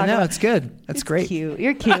way. or No, talking about, it's good. That's It's great. Cute.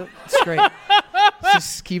 You're cute. It's great.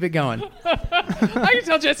 Just keep it going. I can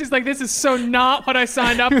tell Jesse's like, this is so not what I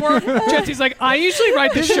signed up for. Jesse's like, I usually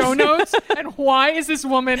write the show notes, and why is this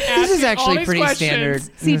woman asking This is all actually these pretty questions? standard.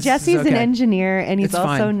 See, This is Jesse's an okay. engineer, and he's It's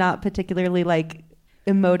also fine. not particularly like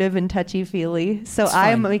emotive and touchy feely. So It's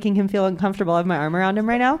I am fine. making him feel uncomfortable. I have my arm around him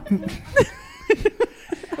right now.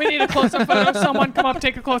 We need a close-up photo. Someone come up,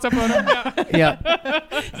 take a close-up photo. Yeah.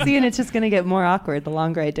 Yeah, See, and it's just going to get more awkward the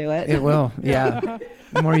longer I do it. it will. Yeah.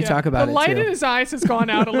 The more you talk about the it, light too. in his eyes has gone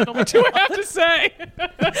out a little bit, do I have to say?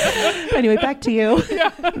 Anyway, back to you.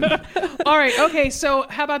 All right. Okay. So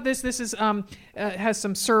how about this? This is has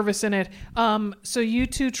some service in it. So you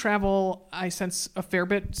two travel, I sense, a fair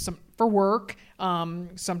bit for work,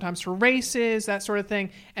 sometimes for races, that sort of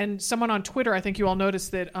thing. And someone on Twitter, I think you all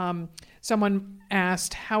noticed that someone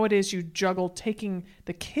asked how it is you juggle taking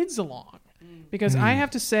the kids along. Because I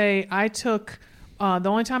have to say, I took the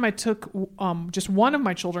only time I took just one of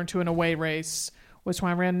my children to an away race was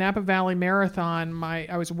when I ran Napa Valley Marathon.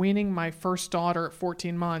 I was weaning my first daughter at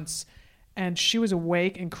 14 months, and she was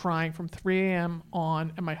awake and crying from 3 a.m.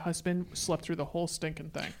 on, and my husband slept through the whole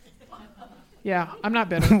stinking thing. Yeah, I'm not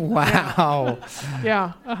bitter. Wow.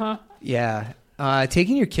 Yeah. Uh-huh. Yeah.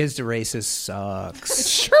 Taking your kids to races sucks. It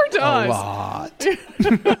sure does. A lot. And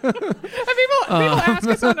people ask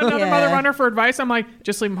us on another Mother Runner for advice. I'm like,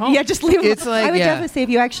 just leave them home. Yeah, just leave them. It's like, I would yeah. definitely say if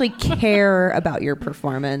you actually care about your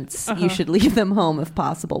performance, you should leave them home if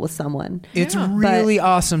possible with someone. It's Yeah. really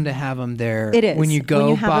awesome to have them there. It is. When you go When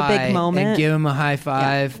you have a by big moment. and give them a high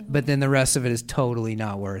five, but then the rest of it is totally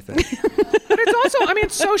not worth it. But it's also, I mean,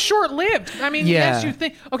 it's so short-lived. I mean, Yeah. yes, you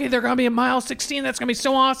think, okay, they're going to be a mile 16. That's going to be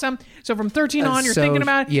so awesome. So from 13 on, you're So, thinking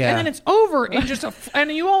about it. yeah. And then it's over in just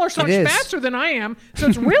and you all are so It much is. faster than I am. So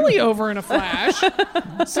it's really over in a flash.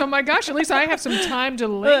 So my gosh, at least I have some time to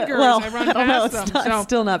linger as I run past them. So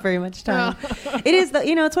Still not very much time. It is,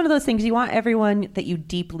 it's one of those things. You want everyone that you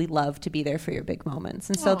deeply love to be there for your big moments.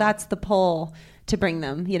 And so that's the pull to bring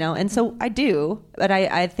them, And so I do. But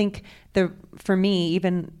I think for me,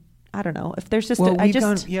 even... I don't know if there's just. Well,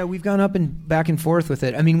 we've gone up and back and forth with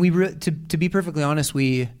it. I mean, to be perfectly honest,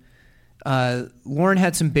 Lauren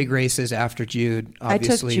had some big races after Jude.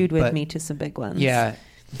 Obviously, I took Jude with me to some big ones. Yeah,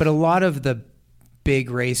 but a lot of the big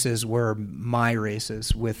races were my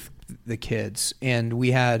races with the kids, and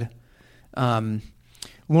we had.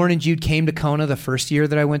 Lauren and Jude came to Kona the first year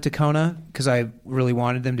that I went to Kona because I really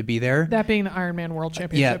wanted them to be there. that being the Ironman World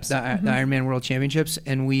Championships. Yeah, the Ironman World Championships,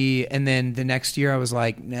 and then the next year I was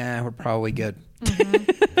like, nah, we're probably good.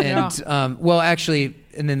 And actually,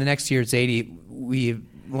 and then the next year Zadie,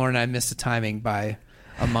 Lauren and I missed the timing by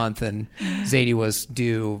a month, and Zadie was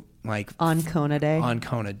due like on Kona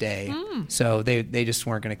Day. So they just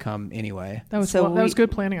weren't going to come anyway. That was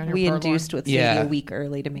good planning on your part. We induced Lauren. with Zadie a week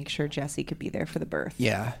early to make sure Jesse could be there for the birth.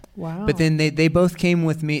 Yeah. Wow. But then they both came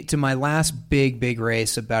with me to my last big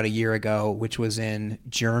race about a year ago, which was in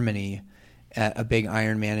Germany, at a big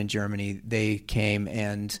Ironman in Germany. They came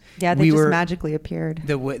and they just magically appeared.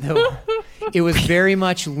 It was very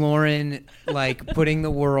much Lauren like putting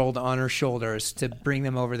the world on her shoulders to bring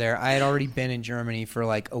them over there. I had already been in Germany for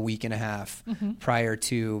like a week and a half prior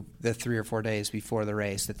to the 3 or 4 days before the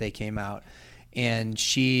race that they came out, and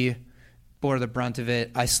she bore the brunt of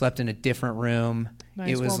it. I slept in a different room. Nice,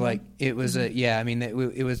 it was well like it was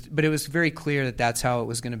it was, but it was very clear that that's how it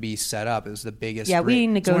was going to be set up. It was the biggest. Yeah, we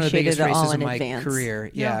negotiated it all races in of my advance. career.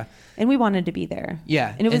 Yeah, and we wanted to be there.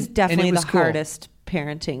 Yeah, and it was definitely it was the cool. hardest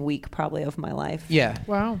parenting week probably of my life. Yeah.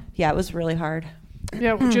 Wow. Yeah, it was really hard.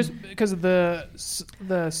 Yeah, just because of the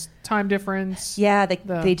time difference. Yeah,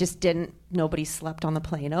 they just didn't. Nobody slept on the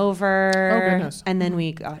plane over. Oh, goodness. And then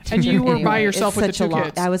we got. And you were by yourself with the two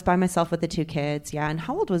kids. I was by myself with the two kids. Yeah, and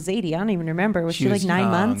how old was Zadie? I don't even remember. Was she like 9 young.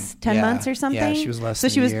 months, 10 months, or something? Yeah, she was less. So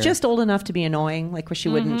than she a was year. just old enough to be annoying, like where she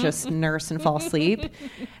wouldn't just nurse and fall asleep,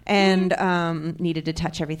 and needed to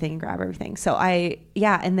touch everything and grab everything. So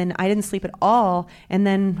and then I didn't sleep at all, and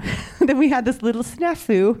then we had this little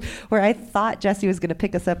snafu where I thought Jesse was going to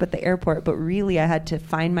pick us up at the airport, but really I had to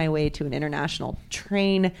find my way to an international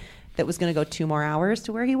train that was going to go 2 more hours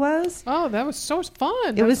to where he was. Oh, that was so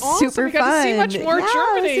fun. It was awesome. super We got fun. to see much more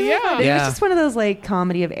Germany. Yeah. It was just one of those like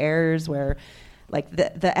comedy of errors where like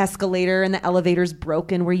the escalator and the elevator's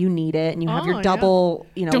broken where you need it, and you have your double,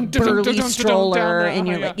 burly stroller, and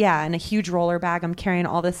you're and a huge roller bag. I'm carrying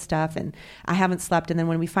all this stuff, and I haven't slept. And then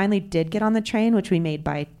when we finally did get on the train, which we made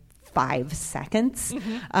by 5 seconds.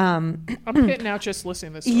 I'm getting out just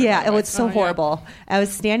listening to this story. Yeah, it was so horrible. I was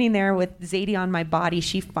standing there with Zadie on my body.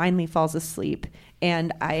 She finally falls asleep,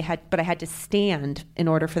 and I had to stand in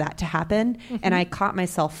order for that to happen. And I caught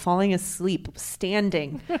myself falling asleep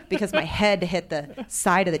standing because my head hit the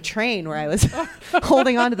side of the train where I was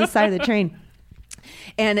holding onto the side of the train.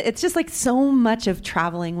 And it's just like so much of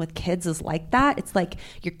traveling with kids is like that. It's like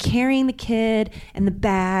you're carrying the kid and the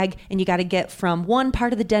bag, and you got to get from one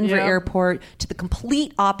part of the Denver airport to the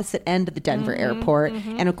complete opposite end of the Denver airport.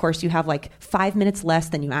 And of course, you have like 5 minutes less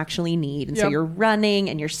than you actually need. And so you're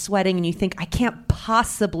running and you're sweating, and you think, I can't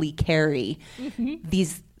possibly carry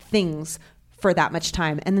these things for that much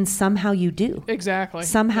time. And then somehow you do. Exactly.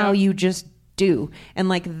 Somehow you just do. And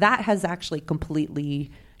like that has actually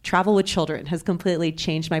completely travel with children has completely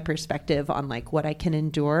changed my perspective on like what I can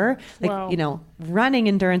endure. Like, Wow. Running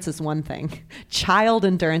endurance is one thing. Child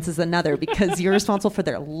endurance is another because you're responsible for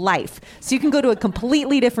their life. So you can go to a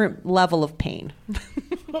completely different level of pain.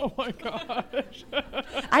 Oh my gosh.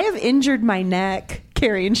 I have injured my neck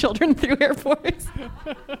carrying children through airports.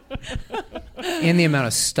 And the amount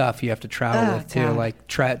of stuff you have to travel with too. God. Like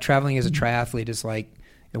traveling as a triathlete is like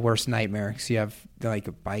the worst nightmare because you have like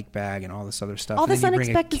a bike bag and all this other stuff. All and this then you bring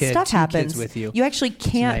unexpected stuff two happens. Kids with you. You actually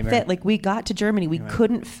can't nightmare. fit. Like we got to Germany, we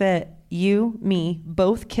couldn't fit you, me,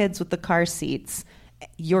 both kids with the car seats,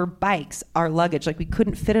 your bikes, our luggage. Like we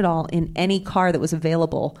couldn't fit it all in any car that was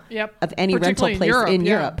available Yep. of any rental Particularly in place Europe, in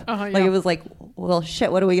yeah. Europe. Uh-huh, Like yeah. it was like, well,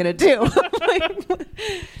 shit, what are we gonna do? Like,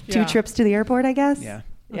 Yeah. 2 trips to the airport, I guess. Yeah,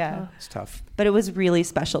 Yeah. it's tough. But it was really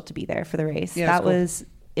special to be there for the race. Yeah, That that's cool.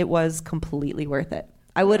 it was completely worth it.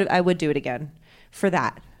 I would do it again for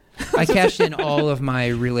that. I cashed in all of my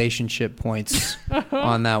relationship points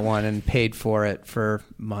on that one and paid for it for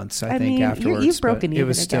months. I think mean, afterwards, you've broken but it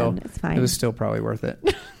was even still again. It's fine. It was still probably worth it.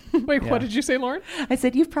 Wait, Yeah. what did you say, Lauren? I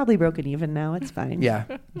said, you've probably broken even now. It's fine. Yeah,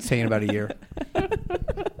 it's taking about a year.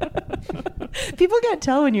 People can't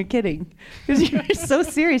tell when you're kidding because you're so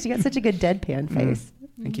serious. You got such a good deadpan face.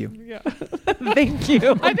 Thank you. Yeah. Thank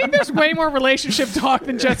you. I think there's way more relationship talk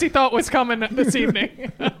than Jesse thought was coming this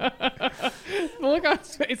evening. Look on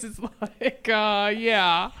his face. It's like,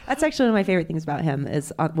 yeah. That's actually one of my favorite things about him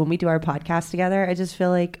is when we do our podcast together, I just feel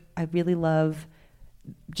like I really love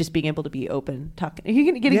just being able to be open, talking. Are you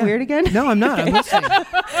getting Yeah. weird again? No, I'm not. I'm listening.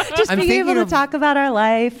 Just I'm being able thinking to of- talk about our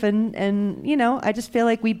life and I just feel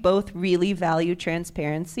like we both really value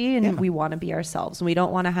transparency and Yeah. we want to be ourselves and we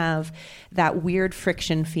don't want to have that weird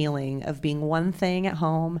friction feeling of being one thing at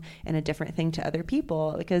home and a different thing to other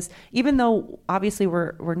people, because even though obviously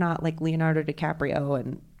we're not like Leonardo DiCaprio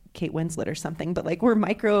and Kate Winslet or something, but like we're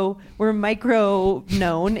micro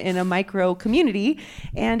known in a micro community,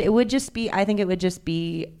 and I think it would just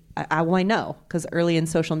be I know because early in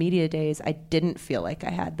social media days I didn't feel like I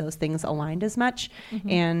had those things aligned as much,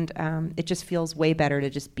 and it just feels way better to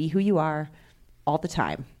just be who you are all the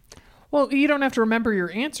time. Well, you don't have to remember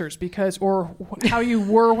your answers or how you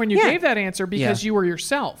were when you Yeah. gave that answer because Yeah. you were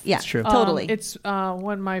yourself. Yeah, It's true. totally. It's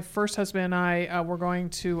when my first husband and I were going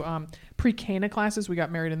to pre-Cana classes. We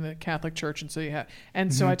got married in the Catholic Church, and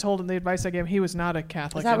so I told him the advice I gave him. He was not a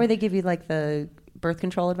Catholic. Is that where they give you like the birth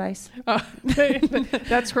control advice?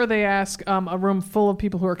 That's where they ask a room full of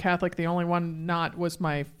people who are Catholic. The only one not was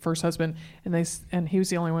my first husband, and he was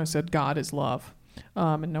the only one who said God is love.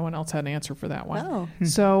 And no one else had an answer for that one. Oh.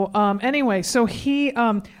 So anyway, so he,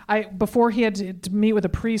 before he had to meet with a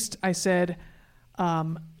priest, I said,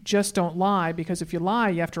 just don't lie, because if you lie,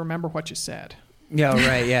 you have to remember what you said. Yeah,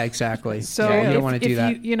 right. Yeah, exactly. So yeah, you if, don't want to do if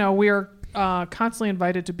that. we are constantly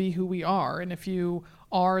invited to be who we are, and if you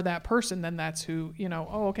are that person, then that's who.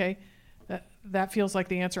 Oh, okay, that feels like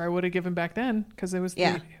the answer I would have given back then because it was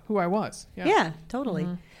who I was. Yeah, totally.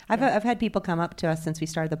 I've had people come up to us since we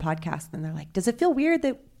started the podcast, and they're like, "Does it feel weird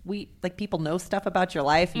that people know stuff about your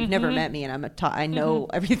life? You've never met me, and I know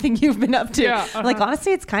everything you've been up to." Yeah, Like,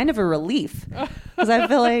 honestly, it's kind of a relief because I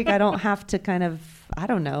feel like I don't have to kind of, I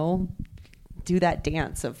don't know, do that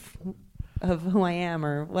dance of who I am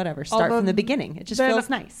or whatever. Start from the begining. It just feels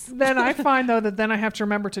nice. Then I find though that then I have to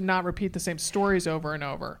remember to not repeat the same stories over and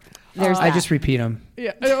over. There's I that. just repeat them.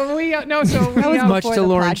 Yeah, no. So That was Much before to the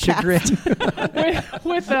Lauren's podcast. chagrin.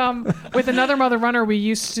 with another mother runner, we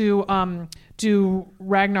used to do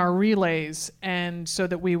Ragnar relays, and so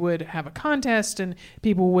that we would have a contest and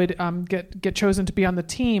people would get chosen to be on the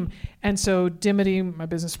team. And so Dimity, my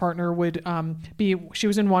business partner, would she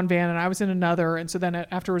was in one van and I was in another. And so then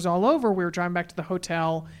after it was all over, we were driving back to the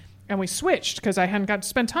hotel. And we switched because I hadn't got to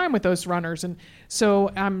spend time with those runners. And so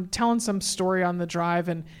I'm telling some story on the drive,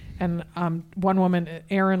 and one woman,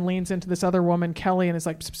 Erin, leans into this other woman, Kelly, and is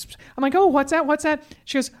like, pss, pss, pss. I'm like, oh, what's that? What's that?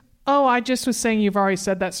 She goes, oh, I just was saying you've already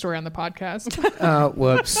said that story on the podcast.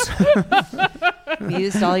 Whoops. You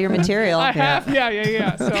used all your material. I have,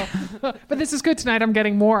 yeah. So, but this is good tonight. I'm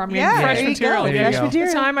getting more. I'm getting fresh there you material. go. There you Fresh go.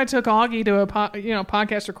 material. The time I took Augie to a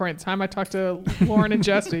podcast recording, the time I talked to Lauren and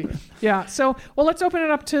Jesse. Yeah. So, well, let's open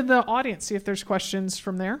it up to the audience, see if there's questions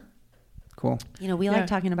from there. Cool. We Yeah. like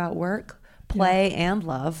talking about work, play, and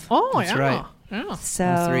love. Oh, That's yeah. right. Yeah. So,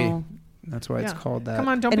 All three. That's why it's Yeah. called that. Come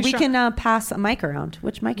on, don't and be we shy. can pass a mic around.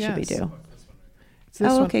 Which mic should we Yes. do? It's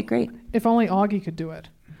this Oh, one. okay, great. If only Augie could do it.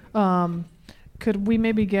 Could we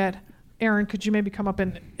maybe get Aaron? Could you maybe come up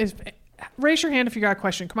and raise your hand if you got a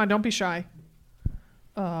question? Come on, don't be shy.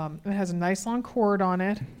 It has a nice long cord on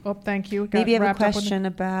it. Oh, thank you. Maybe I have a question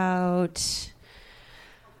about...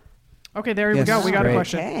 Okay, there we go. We got a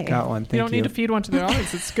question. Okay. Got one. Thank You don't need to feed one to the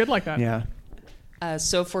audience. It's good like that. Yeah.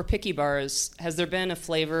 So for picky bars, has there been a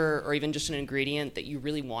flavor or even just an ingredient that you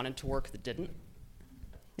really wanted to work that didn't?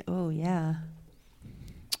 Oh, yeah.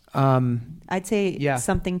 I'd say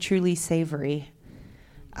something truly savory.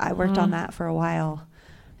 I worked on that for a while.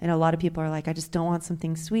 And a lot of people are like, I just don't want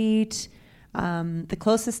something sweet. The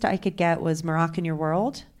closest I could get was Moroccan Your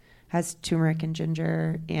World. Has turmeric and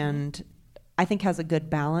ginger, and I think has a good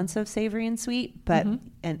balance of savory and sweet. But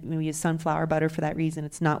and we use sunflower butter for that reason.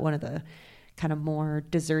 It's not one of the kind of more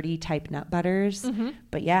desserty type nut butters.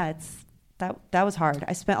 But yeah, it's that was hard.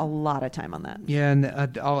 I spent a lot of time on that. Yeah,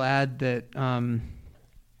 and I'll add that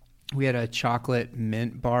we had a chocolate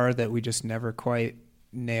mint bar that we just never quite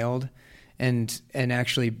nailed, and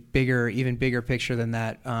actually even bigger picture than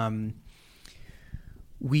that.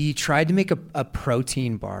 We tried to make a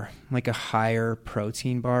protein bar, like a higher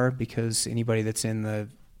protein bar, because anybody that's in the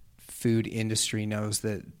food industry knows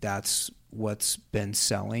that that's what's been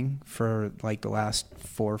selling for like the last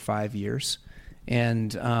 4 or 5 years.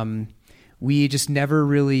 And we just never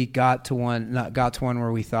really got to one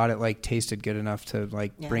where we thought it like tasted good enough to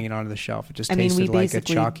like bring it onto the shelf. It just tasted like a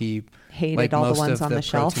chalky, hated like all most the ones of on the the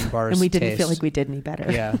shelf, bars and we didn't taste. feel like we did any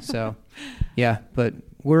better. Yeah, so but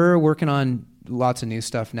we're working on lots of new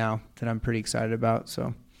stuff now that I'm pretty excited about.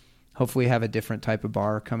 So hopefully have a different type of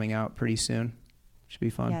bar coming out pretty soon. Should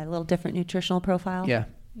be fun. Yeah, a little different nutritional profile. Yeah.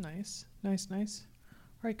 Nice. All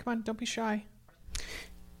right, come on, don't be shy.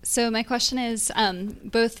 So my question is,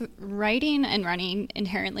 both writing and running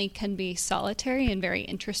inherently can be solitary and very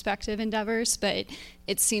introspective endeavors, but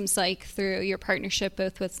it seems like through your partnership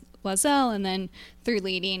both with Loiselle and then through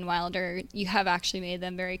leading Wilder, you have actually made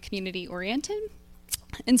them very community oriented.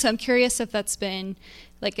 And so I'm curious if that's been,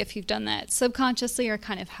 like, if you've done that subconsciously or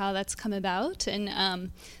kind of how that's come about,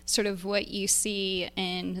 and sort of what you see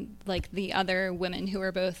in, like, the other women who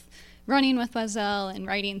are both running with Loiselle and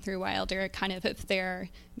writing through Wilder, kind of if they're,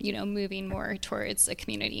 moving more towards a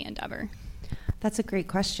community endeavor. That's a great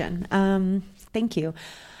question. Thank you.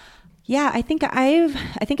 Yeah, I think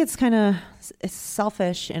it's kind of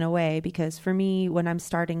selfish in a way, because for me, when I'm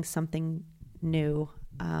starting something new,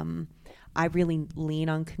 I really lean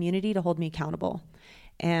on community to hold me accountable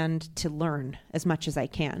and to learn as much as I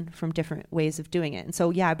can from different ways of doing it. And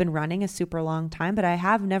so, yeah, I've been running a super long time, but I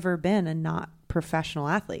have never been a not professional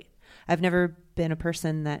athlete. I've never been a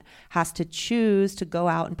person that has to choose to go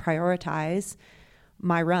out and prioritize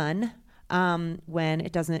my run when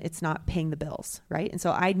it's not paying the bills, right? And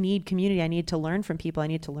so I need community. I need to learn from people. I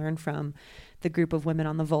need to learn from the group of women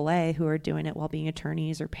on the volley who are doing it while being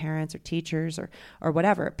attorneys or parents or teachers or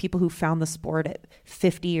whatever, people who found the sport at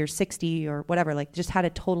 50 or 60 or whatever, like just had a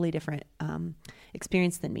totally different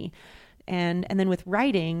experience than me. And then with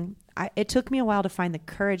writing, it took me a while to find the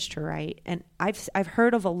courage to write. And I've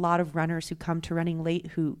heard of a lot of runners who come to running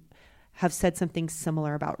late who have said something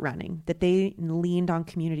similar about running, that they leaned on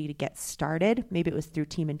community to get started. Maybe it was through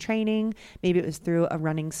team and training. Maybe it was through a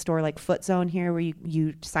running store like Foot Zone here, where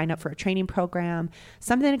you sign up for a training program,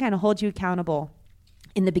 something to kind of hold you accountable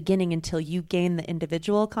in the beginning until you gain the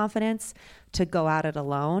individual confidence to go at it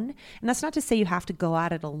alone. And that's not to say you have to go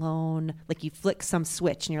at it alone, like you flick some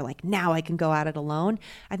switch and you're like, now I can go at it alone.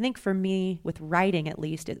 I think for me, with writing at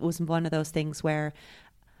least, it was one of those things where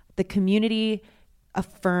the community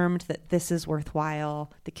affirmed that this is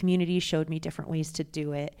worthwhile. The community showed me different ways to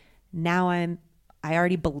do it. Now I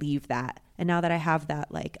already believe that. And now that I have that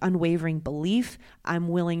like unwavering belief, I'm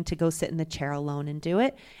willing to go sit in the chair alone and do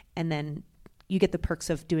it. And then you get the perks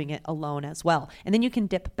of doing it alone as well. And then you can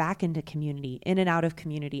dip back into community, in and out of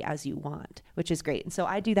community as you want, which is great. And so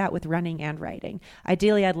I do that with running and writing.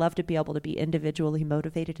 Ideally, I'd love to be able to be individually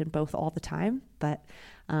motivated in both all the time. But,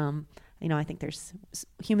 I think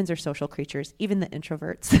humans are social creatures. Even the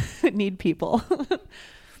introverts need people.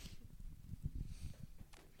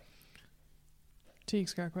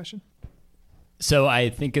 Teague's got a question. So I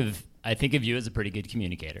think of you as a pretty good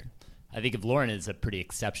communicator. I think of Lauren as a pretty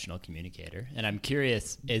exceptional communicator. And I'm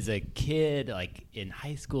curious, as a kid, like in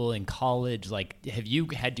high school, in college, like have you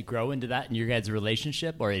had to grow into that in your guys'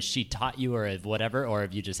 relationship, or has she taught you, or whatever, or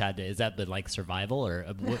have you just had to, is that been like survival, or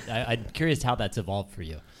I'm curious how that's evolved for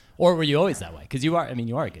you. Or were you always that way? Because you are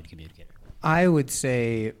a good communicator. I would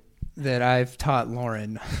say that I've taught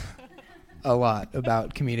Lauren a lot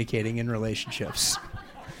about communicating in relationships,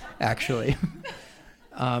 actually.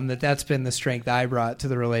 That's been the strength I brought to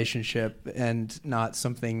the relationship, and not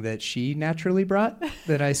something that she naturally brought.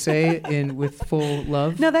 That I say with full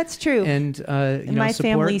love. No, that's true. And my support.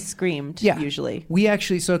 family screamed. Usually. We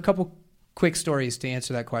actually. So a couple quick stories to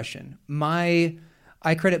answer that question.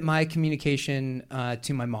 I credit my communication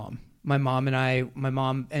to my mom. My mom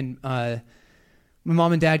and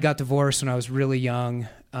dad got divorced when I was really young.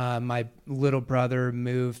 My little brother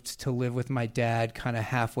moved to live with my dad kind of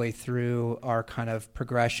halfway through our kind of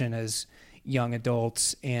progression as young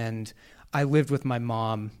adults. And I lived with my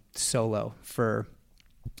mom solo for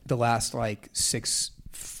the last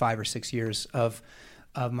 5 or 6 years of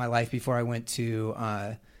my life before I went to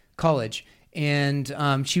college.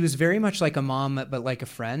 And she was very much like a mom, but like a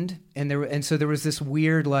friend. And so there was this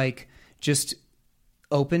weird, just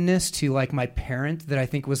openness to my parent that I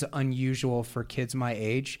think was unusual for kids my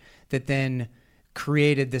age, that then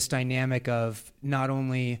created this dynamic of not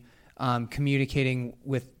only communicating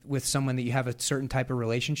with someone that you have a certain type of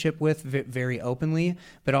relationship with very openly,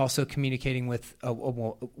 but also communicating with a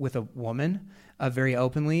woman very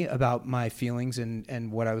openly about my feelings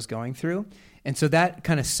and what I was going through. And so that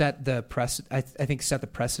kind of set the set the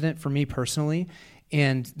precedent for me personally.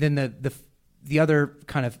 And then the other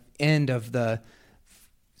kind of end of the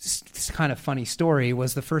kind of funny story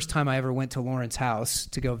was the first time I ever went to Lauren's house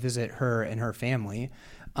to go visit her and her family.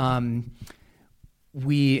 My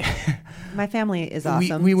family is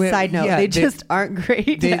awesome. We went, Side note, they just aren't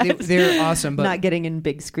great. They're awesome, but not getting in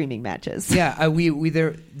big screaming matches. Yeah,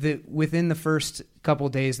 within the first couple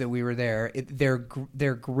of days that we were there,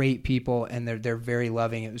 they're great people, and they're very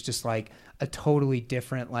loving. It was just a totally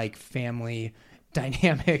different family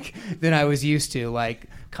dynamic than I was used to,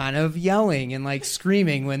 kind of yelling and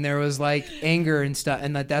screaming when there was anger and stuff,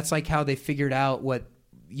 and that's how they figured out what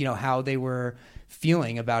how they were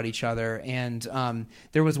feeling about each other. And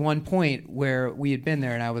there was one point where we had been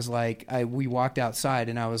there, and I was we walked outside,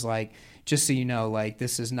 and I was just so you know,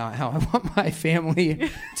 this is not how I want my family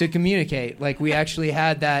to communicate. We actually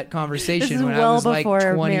had that conversation when I was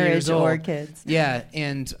 20 years old. Or kids. Yeah,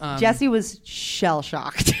 and Jesse was shell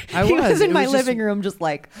shocked. He was in my living room, just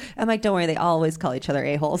I'm don't worry, they always call each other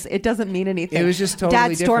a-holes. It doesn't mean anything. It was just totally Dad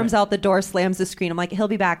different. storms out the door, slams the screen. I'm he'll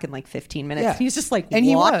be back in 15 minutes. Yeah. He's just and what?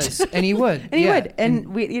 he was, and he would, and he would, and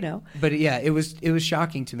we, But yeah, it was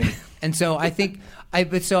shocking to me, and so I think.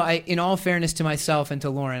 In all fairness to myself and to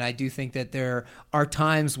Lauren, I do think that there are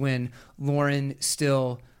times when Lauren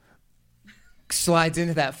still slides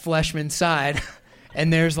into that Fleshman side,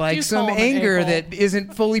 and there's some anger that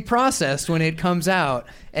isn't fully processed when it comes out.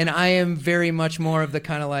 And I am very much more of the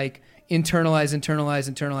kind of internalize,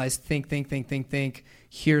 think.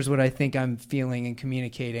 Here's what I think I'm feeling and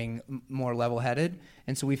communicating, more level-headed.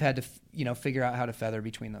 And so we've had to, figure out how to feather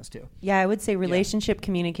between those two. Yeah, I would say relationship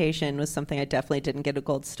communication was something I definitely didn't get a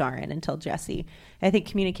gold star in until Jesse. I think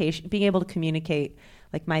communication, being able to communicate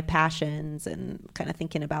my passions and kind of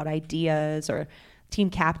thinking about ideas or team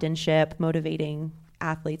captainship, motivating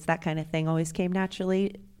athletes, that kind of thing always came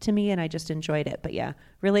naturally to me, and I just enjoyed it. But yeah,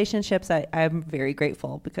 relationships, I'm very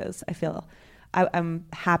grateful because I feel I'm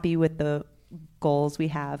happy with the goals we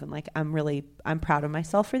have, and I'm proud of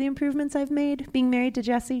myself for the improvements I've made being married to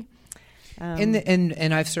Jesse.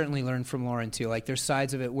 And I've certainly learned from Lauren too. There's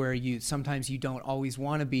sides of it where sometimes you don't always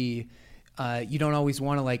want to be,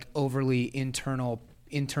 overly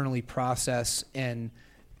internally process and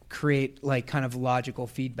create kind of logical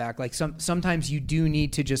feedback. Sometimes you do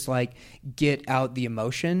need to just get out the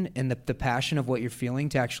emotion and the passion of what you're feeling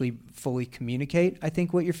to actually fully communicate, I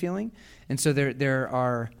think, what you're feeling. And so there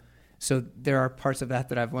are parts of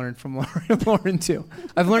that I've learned from Lauren too.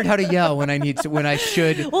 I've learned how to yell when I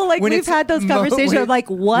should. Well, we've had those conversations of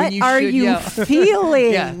what are you yell.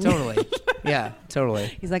 feeling? Yeah, totally. Yeah,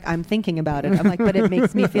 totally. He's I'm thinking about it. I'm but it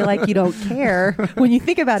makes me feel like you don't care when you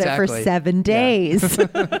think about it for 7 days.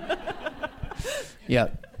 Yeah.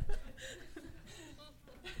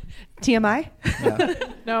 TMI?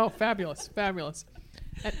 Yeah. No, fabulous.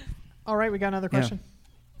 All right, we got another question. Yeah.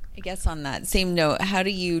 I guess on that same note, how do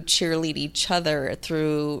you cheerlead each other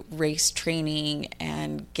through race training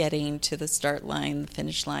and getting to the start line, the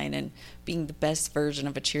finish line, and being the best version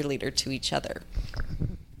of a cheerleader to each other?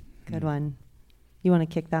 Good one. You want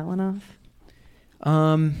to kick that one off?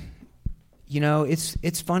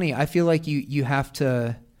 It's funny. I feel like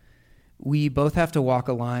we both have to walk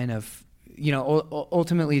a line of,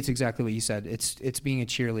 ultimately it's exactly what you said. It's being a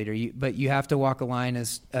cheerleader, but you have to walk a line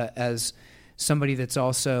as somebody that's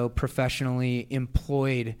also professionally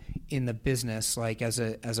employed in the business. As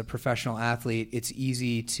a professional athlete, it's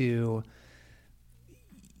easy to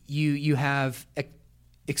you have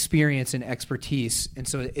experience and expertise. And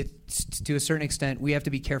so it's to a certain extent, we have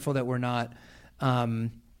to be careful that we're not, I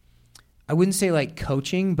wouldn't say like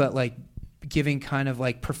coaching, but like giving kind of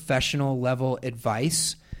like professional level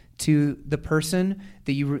advice to the person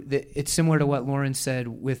that it's similar to what Lauren said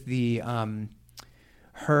with the,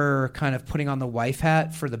 her kind of putting on the wife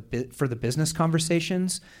hat for the business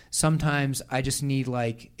conversations. Sometimes I just need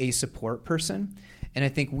like a support person. And I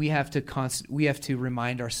think we have to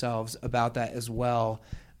remind ourselves about that as well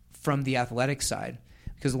from the athletic side,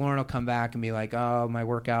 because Lauren will come back and be like, oh, my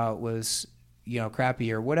workout was,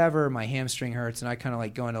 crappy or whatever. My hamstring hurts. And I kind of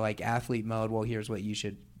like go into like athlete mode. Well, here's what you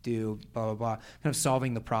should do, blah, blah, blah. Kind of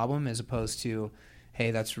solving the problem as opposed to,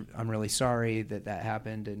 hey, I'm really sorry that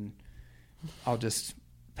happened. And I'll just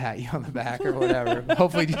pat you on the back or whatever.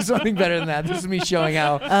 Hopefully do something better than that. This is me showing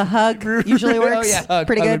how a hug usually works. Oh, yeah,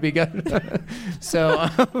 pretty hug good. would be good. So,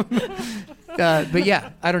 but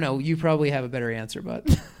yeah, I don't know. You probably have a better answer, but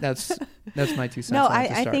that's my 2 cents. No,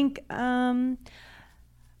 I think I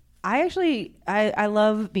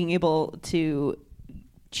love being able to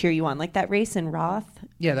cheer you on, like that race in Roth.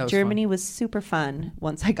 Yeah, that was Germany fun. was super fun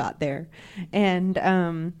once I got there,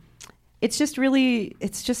 and it's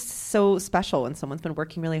just so special when someone's been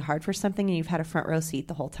working really hard for something and you've had a front row seat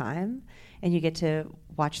the whole time and you get to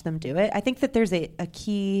watch them do it. I think that there's a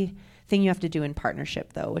key thing you have to do in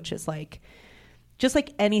partnership though, which is like, just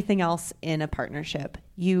like anything else in a partnership,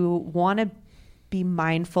 you want to be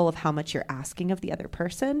mindful of how much you're asking of the other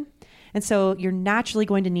person. And so you're naturally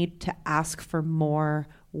going to need to ask for more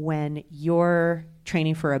when you're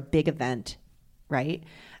training for a big event, right?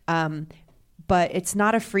 But it's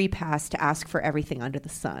not a free pass to ask for everything under the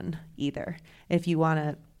sun either. If you want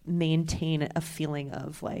to maintain a feeling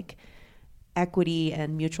of like equity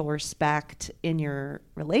and mutual respect in your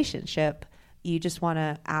relationship, you just want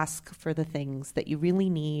to ask for the things that you really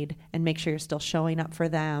need and make sure you're still showing up for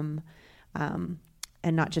them, and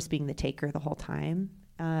not just being the taker the whole time.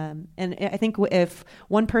 And I think if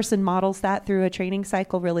one person models that through a training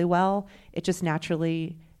cycle really well, it just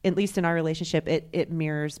naturally, at least in our relationship, it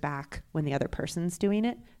mirrors back when the other person's doing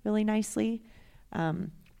it really nicely.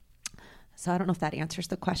 So I don't know if that answers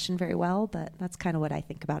the question very well, but that's kind of what I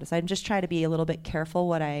think about. Is I just try to be a little bit careful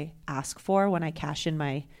what I ask for when I cash in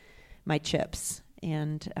my chips,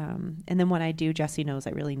 and then when I do, Jesse knows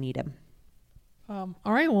I really need him. All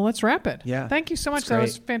right, well, let's wrap it. Yeah, thank you so much. That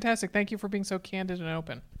was fantastic. Thank you for being so candid and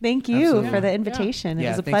open. Thank you Absolutely. for the invitation. Yeah. It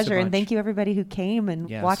was a pleasure, and thank you everybody who came and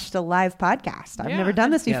watched a live podcast. I've never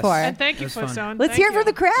done this before. And thank you, Fleshman. Let's hear it from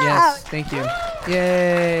the crowd. Yes, thank you.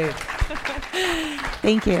 Yay!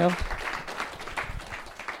 Thank you.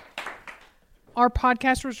 Our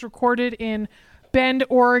podcast was recorded in Bend,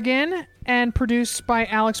 Oregon, and produced by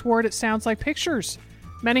Alex Ward at Sounds Like Pictures.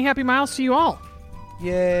 Many happy miles to you all.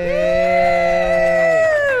 Yay!